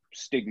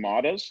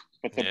stigmatas,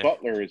 but the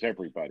butler is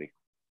everybody.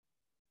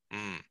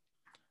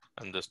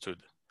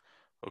 Understood.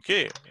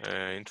 Okay.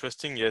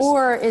 Interesting. Yes.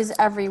 Or is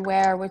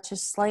everywhere, which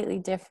is slightly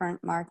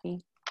different,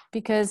 Marky,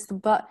 because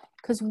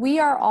we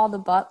are all the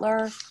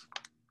butler.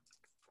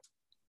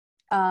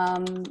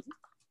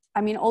 I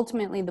mean,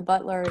 ultimately, the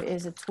butler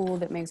is a tool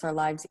that makes our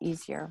lives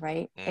easier,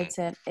 right? It's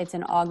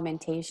an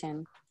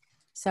augmentation.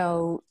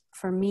 So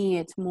for me,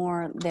 it's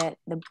more that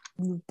the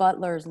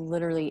butler is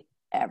literally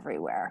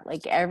everywhere.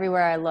 Like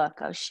everywhere I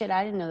look, oh shit,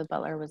 I didn't know the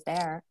butler was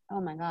there.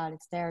 Oh my God,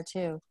 it's there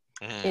too.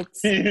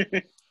 It's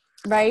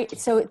right.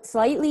 So it's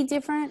slightly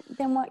different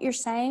than what you're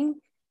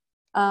saying,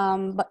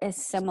 but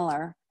it's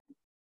similar.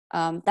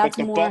 That's but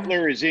the more.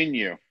 Butler is in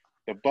you.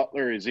 The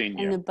butler is in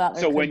you.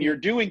 So when you're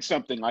doing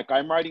something like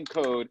I'm writing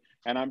code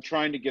and I'm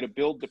trying to get a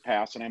build to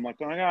pass and I'm like,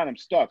 oh my God, I'm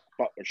stuck.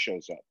 Butler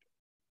shows up.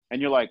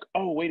 And you're like,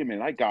 oh, wait a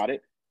minute, I got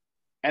it.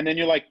 And then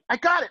you're like, I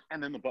got it.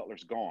 And then the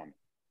butler's gone.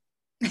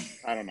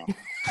 I don't know.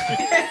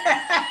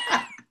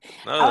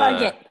 I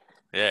like it.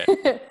 Yeah.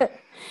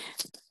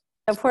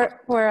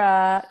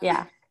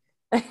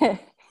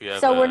 Yeah.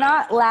 So we're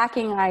not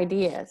lacking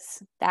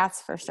ideas.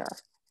 That's for sure.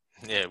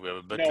 Yeah, we have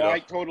a butler. No, I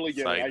totally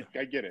get it.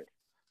 I get it.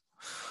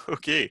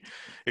 Okay,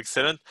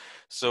 excellent.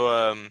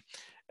 So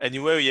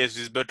anyway, yes,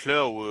 this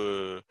butler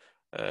will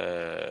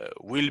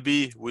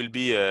be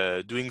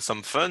doing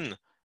some fun,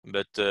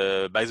 but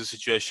by the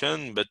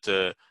situation, but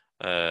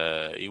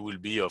it will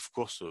be, of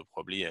course,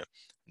 probably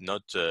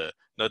not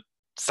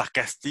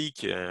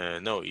sarcastic.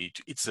 No,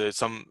 it's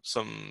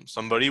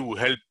somebody who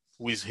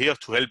is here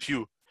to help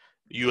you.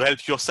 You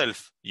help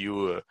yourself.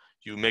 You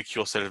make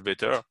yourself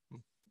better.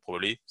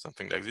 Probably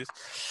something like this.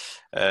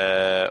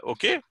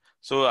 Okay.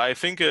 So I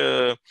think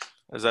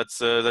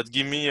that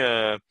give me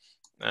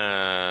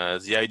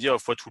the idea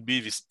of what would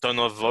be this tone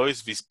of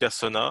voice, this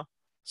persona.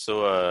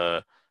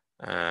 So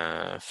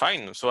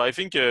fine. So I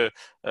think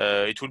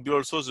it will be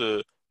also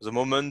the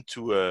moment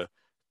to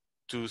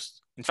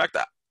in fact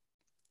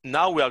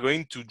now we are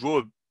going to draw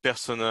a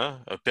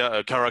persona,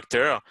 a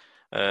character.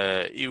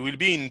 It will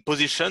be in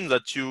position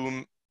that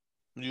you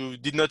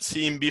did not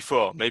see him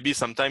before. Maybe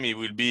sometime he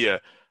will be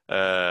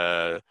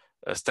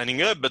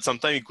standing up, but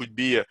sometimes it could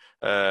be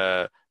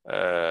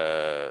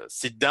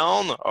sit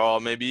down, or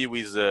maybe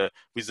with the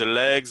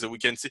legs. We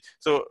can see.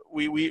 So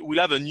we'll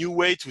have a new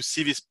way to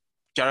see this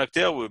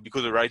character,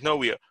 because right now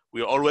we're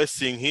always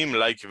seeing him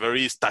like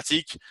very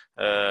static,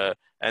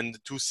 and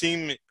to see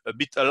him a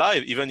bit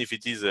alive, even if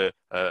it is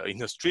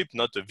in a strip,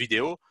 not a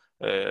video.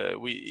 It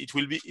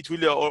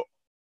will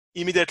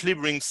immediately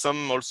bring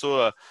some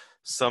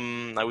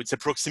I would say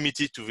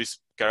proximity to this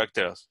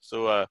characters.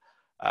 So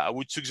I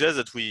would suggest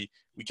that we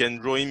can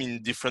draw him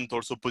in different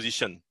also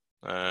position,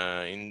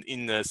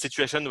 in a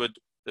situation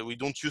that we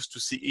don't used to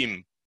see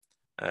him.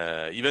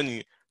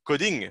 Even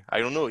coding, I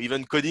don't know,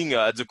 even coding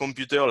at the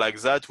computer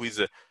like that with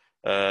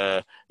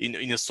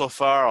in a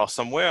sofa or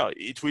somewhere,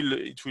 it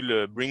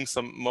will bring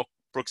some more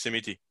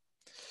proximity.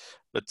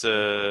 But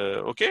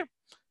okay,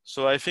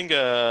 so I think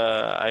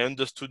I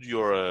understood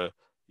your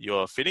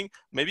feeling.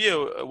 Maybe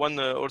one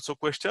also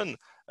question,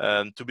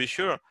 to be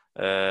sure.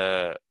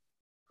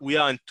 we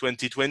are in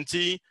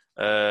 2020.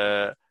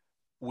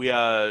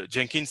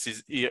 Jenkins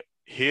is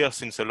here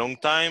since a long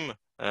time.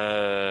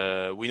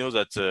 We know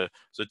that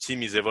the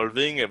team is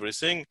evolving,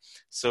 everything.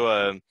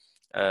 So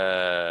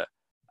I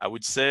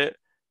would say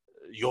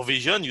your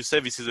vision, you say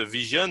this is a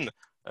vision.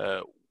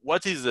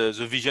 What is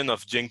the vision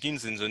of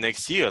Jenkins in the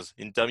next years,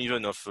 in terms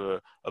even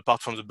of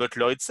apart from the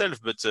Butler itself?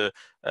 But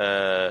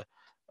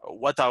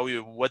what are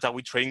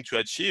we trying to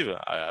achieve?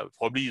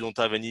 Probably you don't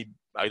have any.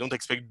 I don't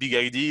expect big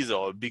ideas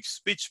or a big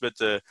speech, but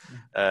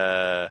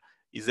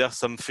is there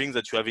something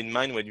that you have in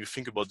mind when you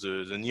think about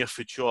the near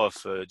future of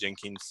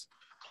Jenkins?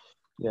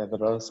 Yeah,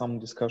 there are some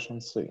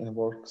discussions in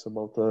works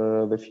about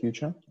the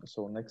future.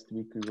 So next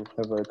week we will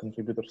have a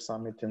contributor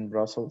summit in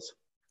Brussels.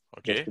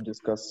 Okay. Just to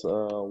discuss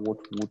what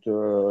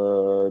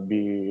would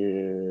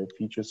be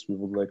features we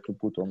would like to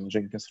put on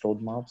Jenkins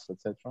roadmaps,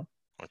 etc.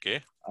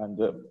 Okay. And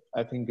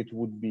I think it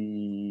would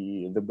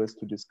be the best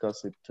to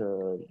discuss it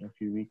in a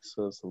few weeks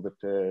so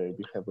that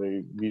we have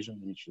a vision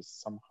which is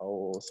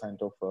somehow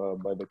signed off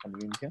by the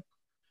community.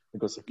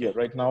 Because yeah,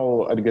 right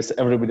now, I guess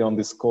everybody on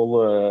this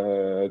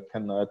call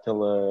can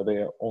tell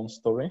their own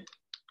story.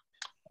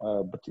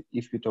 But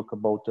if we talk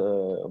about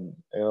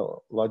a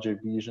larger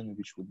vision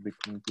which would be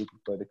communicated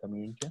by the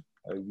community,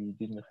 we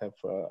didn't have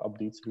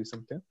updates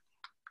recently.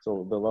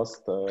 So the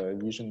last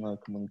vision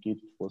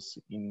communicated was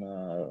in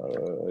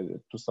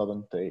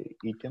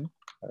 2018,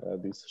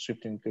 this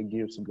Shifting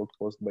Gears blog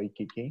post by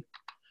KK.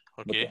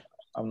 Okay. But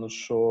I'm not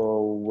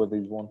sure whether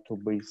you want to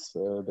base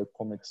the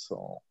comics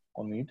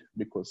on it,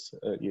 because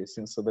yeah,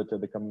 since that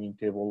the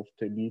community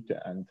evolved a bit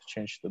and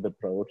changed the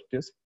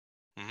priorities.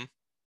 Mm-hmm.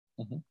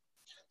 Mm-hmm.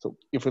 So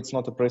if it's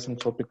not a pressing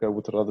topic, I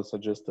would rather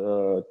suggest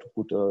to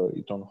put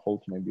it on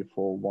hold maybe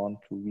for 1-2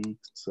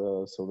 weeks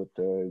so that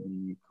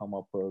we come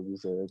up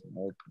with a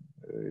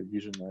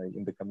vision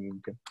in the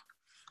community.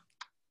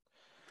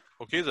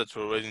 Okay, that's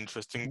always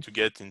interesting to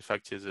get. In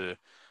fact, is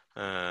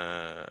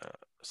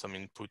some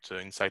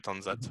insight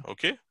on that.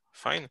 Okay,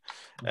 fine.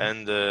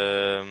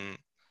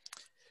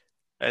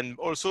 And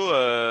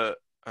also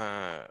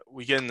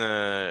we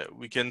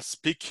can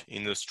speak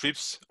in the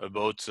strips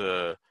about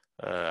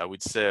I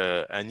would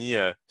say any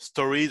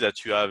story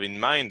that you have in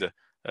mind,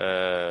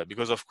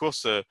 because of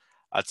course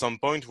at some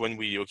point when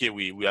we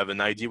have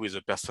an idea with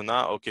a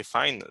persona, okay,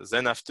 fine.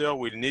 Then after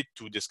we'll need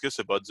to discuss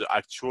about the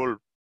actual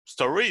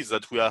stories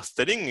that we are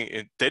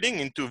telling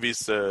into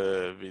this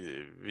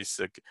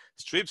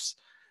strips.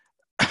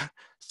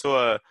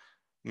 So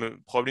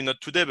probably not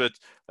today, but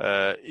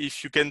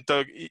if you can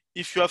talk,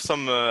 if you have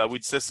some, I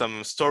would say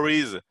some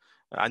stories,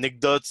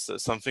 anecdotes,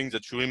 something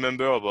that you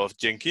remember about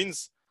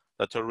Jenkins,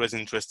 that's always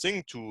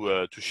interesting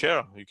to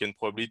share. You can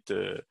probably,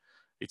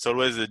 it's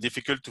always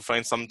difficult to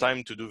find some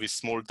time to do this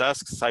small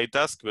task, side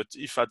task, but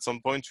if at some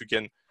point you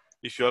can,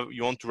 if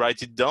you want to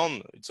write it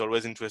down, it's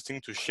always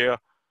interesting to share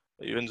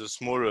even the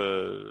small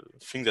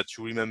thing that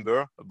you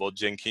remember about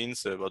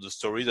Jenkins, about the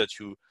story that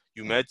you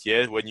met,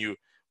 yeah, when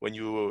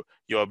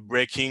you're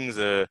breaking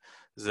the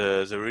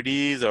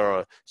release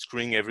or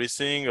screwing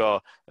everything,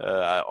 or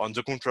on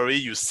the contrary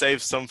you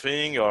save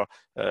something, or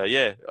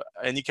yeah,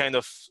 any kind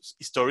of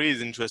story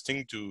is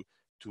interesting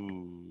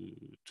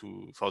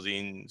for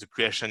the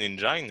creation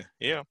engine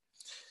here.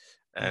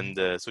 And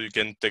so you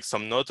can take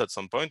some note at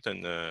some point,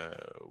 and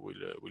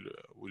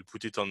we'll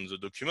put it on the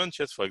document,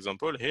 yes, for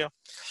example here.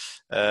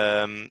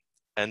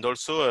 And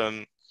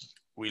also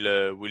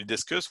we'll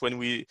discuss when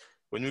we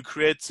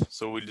create.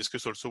 So we'll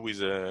discuss also with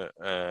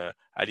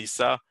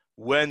Alisa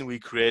when we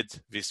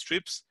create these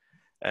strips,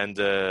 and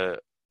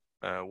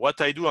what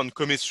I do on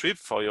CommitStrip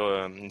for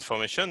your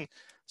information.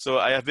 So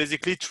I have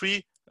basically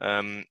three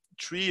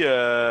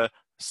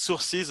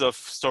sources of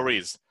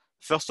stories.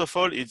 First of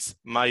all, it's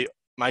my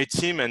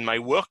team and my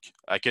work.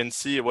 I can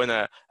see when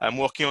I'm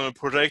working on a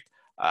project,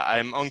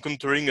 I'm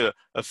encountering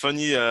a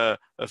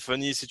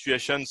funny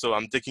situation, so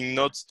I'm taking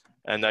notes,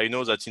 and I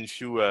know that in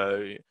few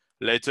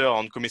later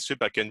on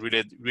CommitStrip I can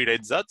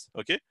relate that.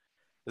 Okay.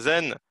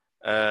 Then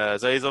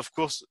there is of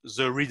course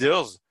the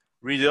readers.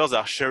 Readers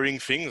are sharing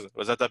things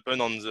that happen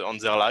on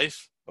their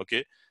life.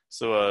 Okay.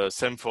 So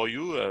same for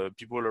you.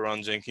 People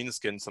around Jenkins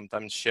can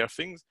sometimes share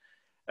things.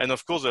 And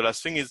of course the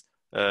last thing is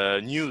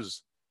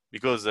news,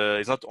 because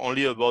it's not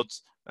only about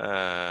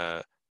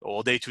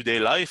our day-to-day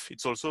life,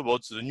 it's also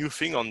about the new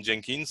thing on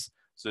Jenkins,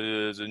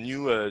 the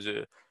new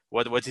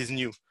what is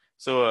new.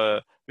 So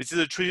this is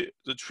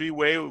the three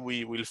way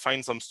we will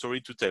find some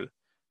story to tell.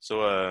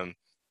 So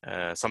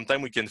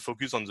sometimes we can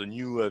focus on the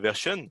new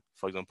version.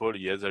 For example,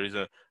 yes, there is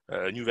a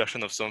new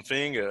version of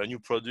something, a new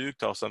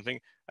product or something,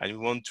 and we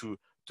want to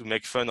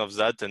make fun of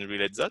that and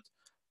relate that.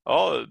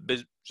 Or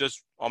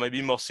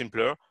maybe more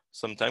simpler,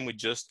 sometimes we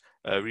just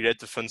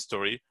relate a fun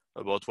story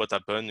about what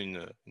happened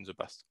in the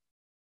past.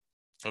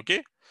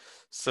 Okay,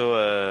 so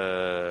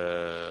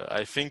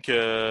I think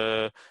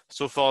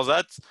so for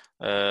that,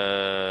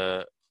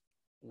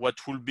 what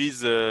will be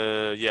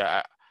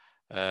the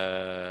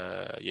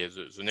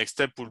the next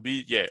step will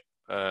be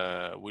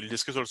we'll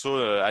discuss also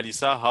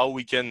Alisa how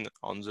we can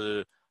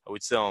I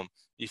would say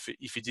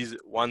if it is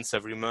once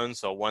every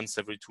month or once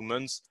every 2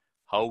 months,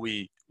 how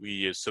we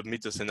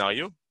submit a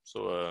scenario.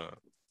 So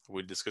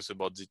we'll discuss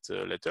about it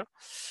later.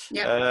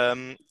 Yeah.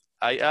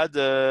 I add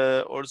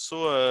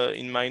also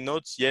in my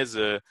notes, yes,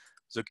 the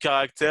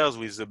characters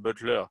with the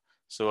butler.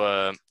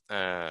 So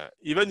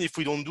even if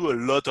we don't do a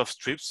lot of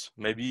strips,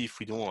 maybe if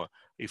we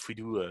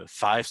do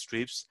 5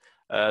 strips,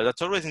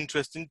 that's always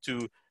interesting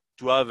to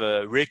have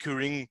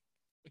recurring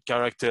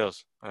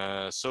characters.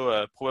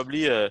 So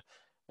probably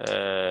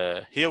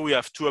here we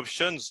have 2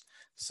 options.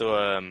 So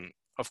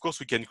of course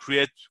we can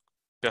create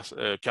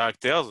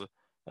characters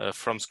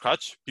from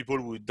scratch, people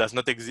who does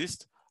not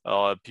exist,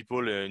 or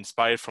people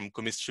inspired from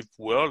CommitStrip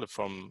world,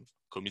 from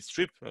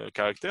CommitStrip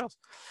characters.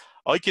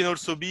 Or it can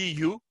also be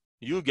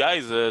you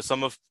guys,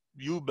 some of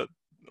you, but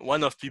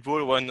one of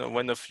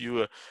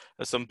you,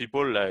 some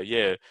people,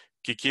 yeah,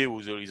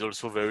 Keke is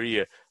also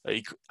very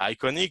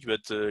iconic,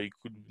 but it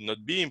could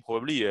not be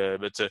probably.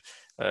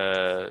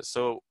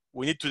 So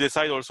we need to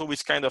decide also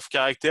which kind of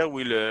character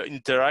will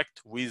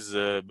interact with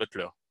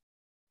Butler.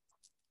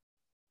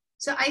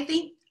 So I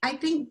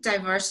think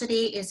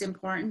diversity is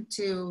important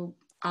to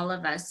all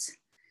of us.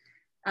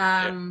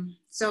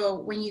 So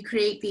when you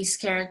create these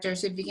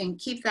characters, if you can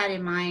keep that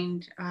in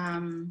mind,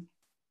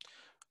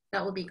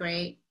 that would be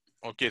great.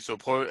 Okay, so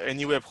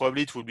anyway,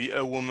 probably it will be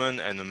a woman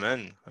and a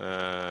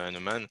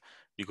man,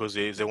 because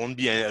there won't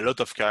be a lot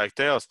of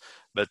characters.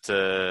 But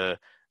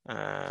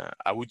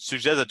I would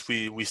suggest that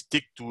we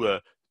stick to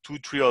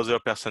 2-3 other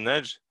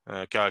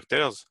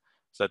characters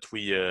that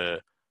we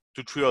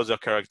 2-3 other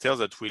characters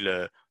that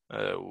we'll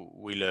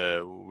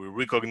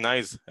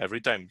recognize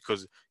every time.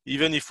 Because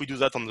even if we do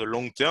that on the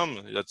long term,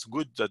 that's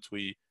good that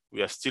we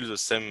are still the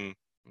same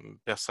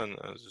person,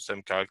 the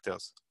same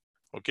characters.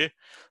 Okay,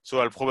 so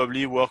I'll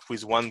probably work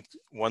with one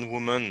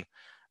woman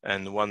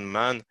and one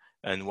man,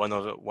 and one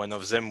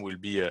of them will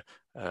be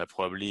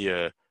probably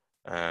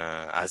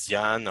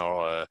Asian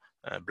or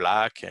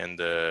black, and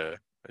the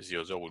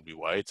other will be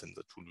white, and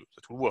that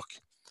will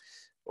work.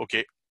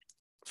 Okay,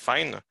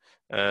 fine.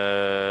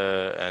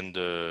 And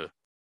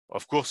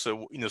of course,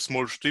 in a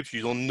small strip,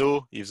 you don't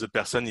know if the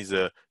person is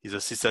a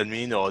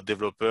sysadmin or a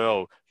developer,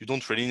 or you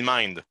don't really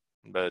mind.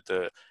 But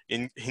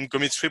in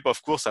CommitStrip,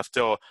 of course,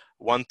 after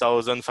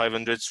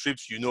 1,500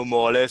 strips, you know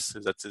more or less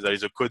that there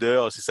is a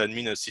coder, a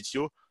sysadmin, a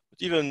CTO.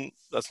 But even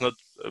that's not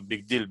a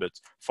big deal. But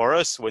for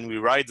us, when we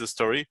write the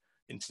story,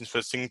 it's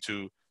interesting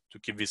to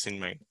keep this in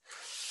mind.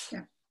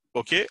 Yeah.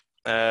 Okay.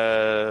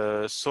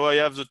 So I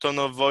have the tone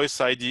of voice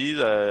IDs.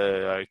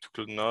 I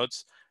took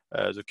notes.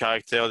 The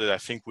character that I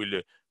think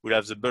will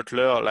have the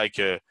butler, like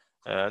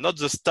not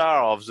the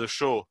star of the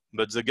show,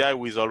 but the guy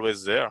who is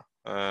always there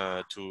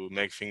to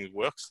make things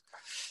work.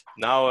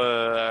 Now,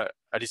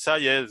 Alisa,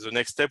 yeah, the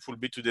next step will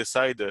be to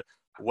decide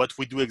what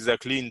we do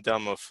exactly in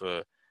terms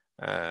of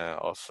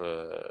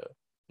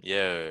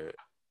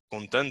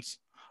content.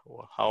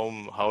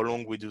 How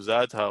long we do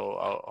that?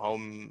 How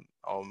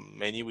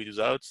many we do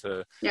that?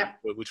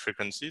 Which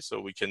frequency? So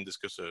we can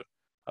discuss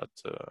at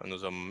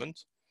another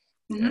moment.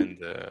 Mm-hmm. And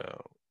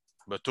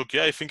but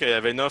okay, I think I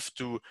have enough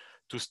to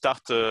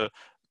start to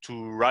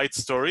write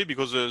story,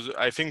 because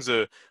I think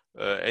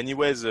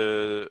anyways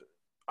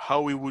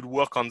how we would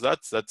work on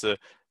that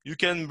you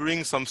can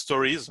bring some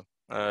stories,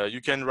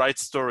 you can write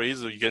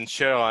stories, you can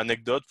share an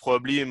anecdote.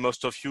 Probably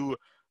most of you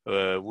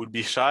would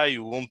be shy,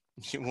 you won't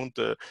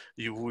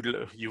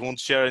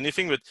share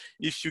anything, but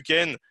if you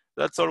can,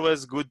 that's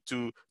always good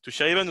to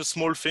share even a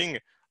small thing.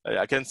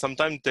 I can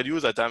sometimes tell you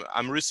that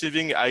I'm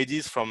receiving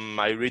ideas from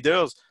my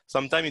readers.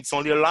 Sometimes it's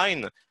only a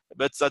line,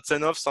 but that's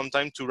enough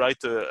sometimes to write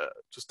to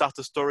start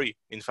a story.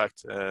 In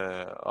fact,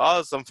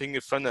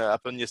 something fun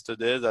happened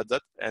yesterday,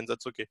 and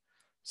that's okay.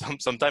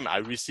 Sometimes I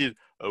receive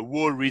a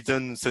whole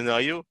written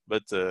scenario,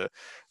 but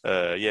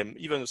yeah,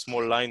 even a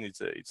small line,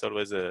 it's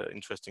always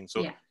interesting.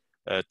 So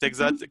take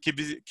that,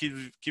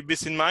 keep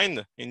this in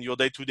mind in your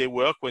day-to-day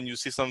work. When you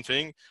see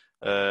something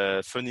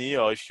funny,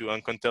 or if you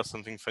encounter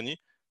something funny,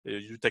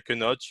 you take a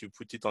note, you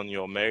put it on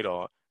your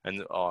mail,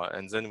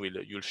 and then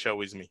you'll share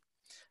with me.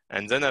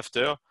 And then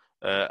after,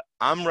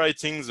 I'm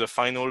writing the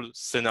final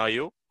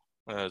scenario,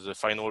 I'm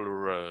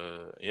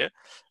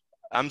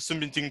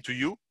submitting to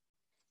you,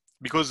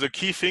 because the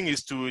key thing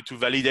is to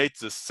validate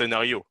the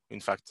scenario.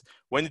 In fact,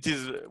 when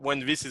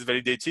this is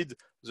validated,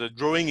 the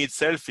drawing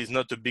itself is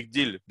not a big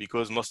deal,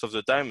 because most of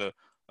the time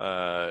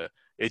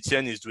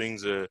Etienne is doing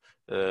the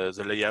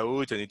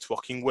layout and it's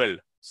working well.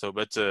 So,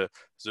 but the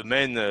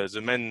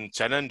main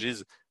challenge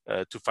is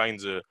to find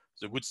the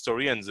good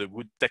story and the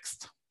good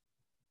text.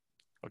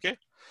 Okay.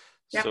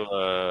 Yeah.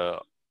 So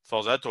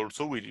for that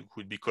also we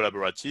could be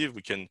collaborative.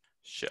 We can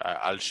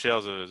I'll share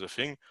the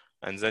thing,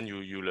 and then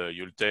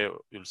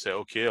you'll say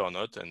okay or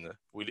not, and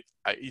we'll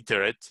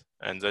iterate,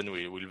 and then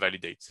we will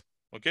validate.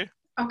 Okay.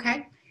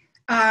 Okay.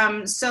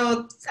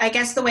 So I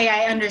guess the way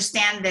I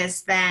understand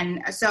this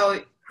then,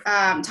 so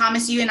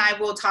Thomas, you and I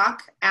will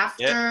talk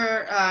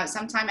after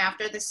sometime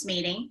after this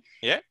meeting.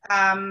 Yeah.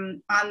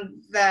 On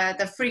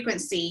the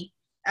frequency,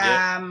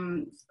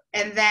 and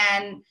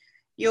then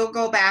you'll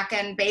go back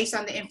and based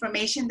on the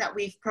information that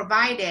we've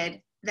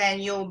provided, then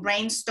you'll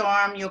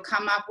brainstorm, you'll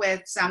come up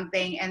with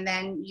something, and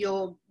then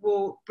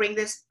we'll bring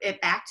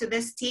it back to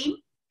this team.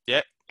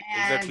 Yeah,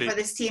 and exactly. for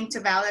this team to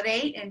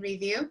validate and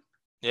review.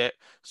 Yeah.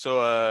 So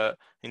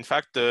in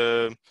fact,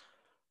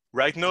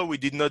 right now we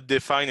did not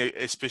define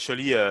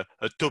especially a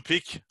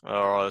topic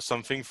or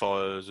something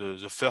for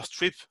the first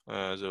trip,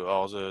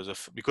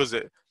 because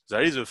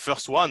there is a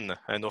first one,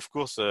 and of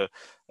course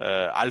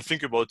I'll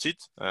think about it.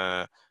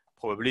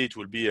 Probably it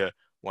will be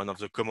one of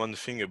the common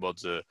thing about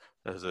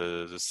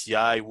the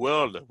CI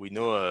world. We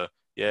know,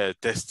 yeah,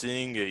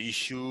 testing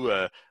issue,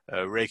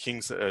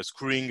 raking,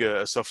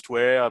 screwing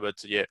software,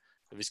 but yeah,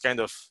 this kind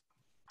of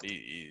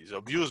is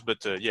obvious.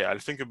 But yeah, I'll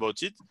think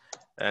about it.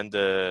 And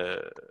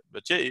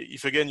but yeah,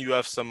 if again you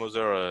have some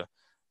other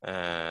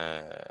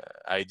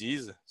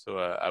ideas, so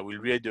I will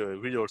read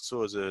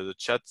also the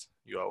chat.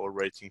 You are all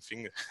writing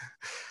thing.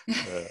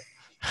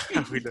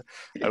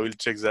 I will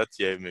check that.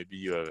 Yeah, maybe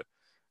you have.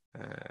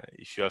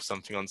 If you have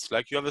something on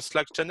Slack, you have a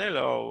Slack channel,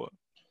 or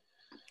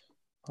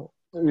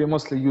we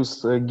mostly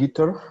use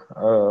Gitter,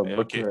 but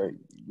okay.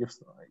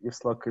 if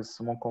Slack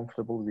is more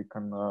comfortable, we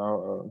can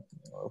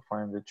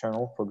find a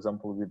channel, for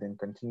example, within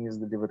Continuous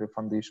Delivery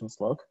Foundation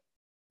Slack.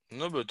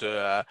 No, but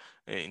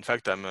in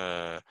fact,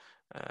 I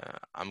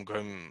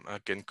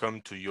can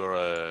come to your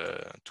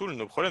tool,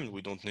 no problem.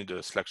 We don't need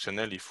a Slack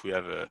channel if we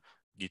have a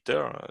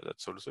Gitter.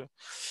 That's also.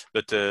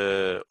 But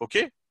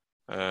okay,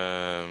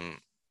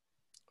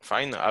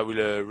 fine. I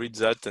will read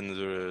that and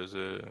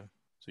the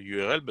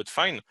URL. But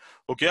fine.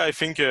 Okay, I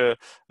think yeah.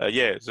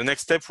 The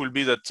next step will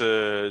be that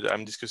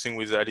I'm discussing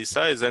with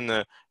Alisa, and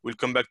then we'll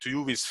come back to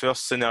you with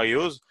first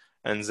scenarios,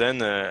 and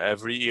then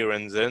every year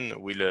and then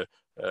we'll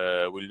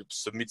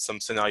submit some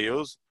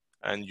scenarios,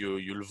 and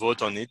you'll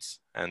vote on it,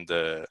 and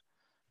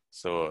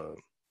so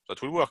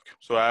that will work.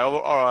 So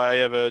I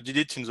have did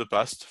it in the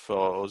past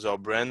for other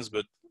brands,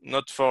 but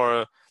not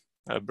for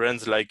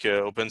brands like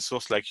open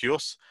source like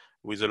yours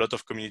with a lot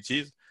of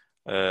communities,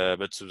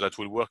 but that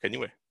will work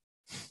anyway.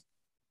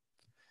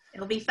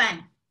 It'll be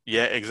fun.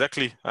 Yeah,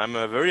 exactly. I'm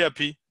very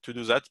happy to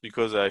do that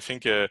because I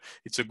think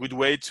it's a good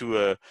way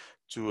to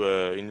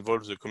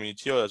involve the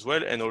community as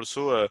well, and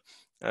also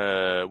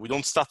we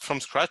don't start from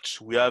scratch.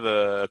 We have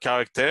a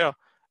character,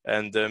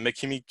 and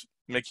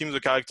making the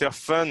character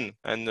fun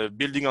and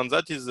building on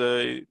that is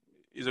a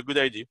good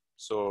idea.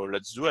 So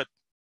let's do it.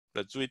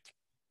 Let's do it.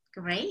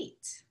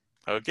 Great.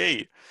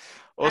 Okay.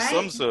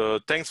 Awesome. Right. So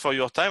thanks for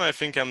your time. I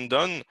think I'm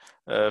done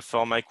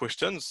for my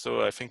questions.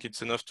 So I think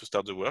it's enough to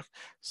start the work.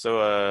 So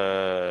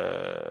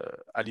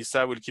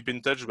Alisa will keep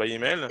in touch by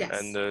email, yes.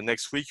 and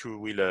next week we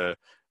will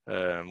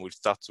we'll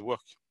start the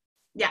work.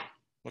 Yeah.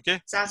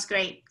 Okay. Sounds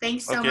great.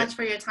 Thanks so much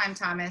for your time,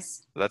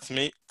 Thomas. That's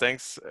me.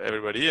 Thanks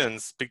everybody,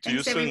 and speak to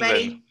you soon.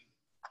 Everybody.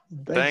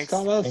 Then. Thanks,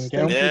 Thomas.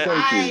 Thank you. Yeah.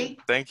 Bye.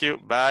 Thank you.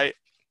 Bye.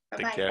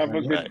 Bye-bye. Take care. Have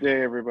a good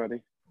day,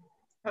 everybody.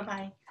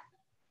 Bye-bye.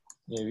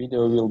 Yeah,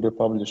 video will be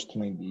published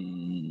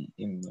maybe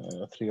in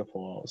 3 or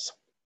 4 hours.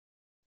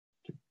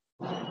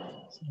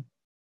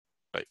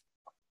 Bye.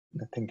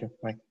 Thank you.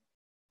 Bye.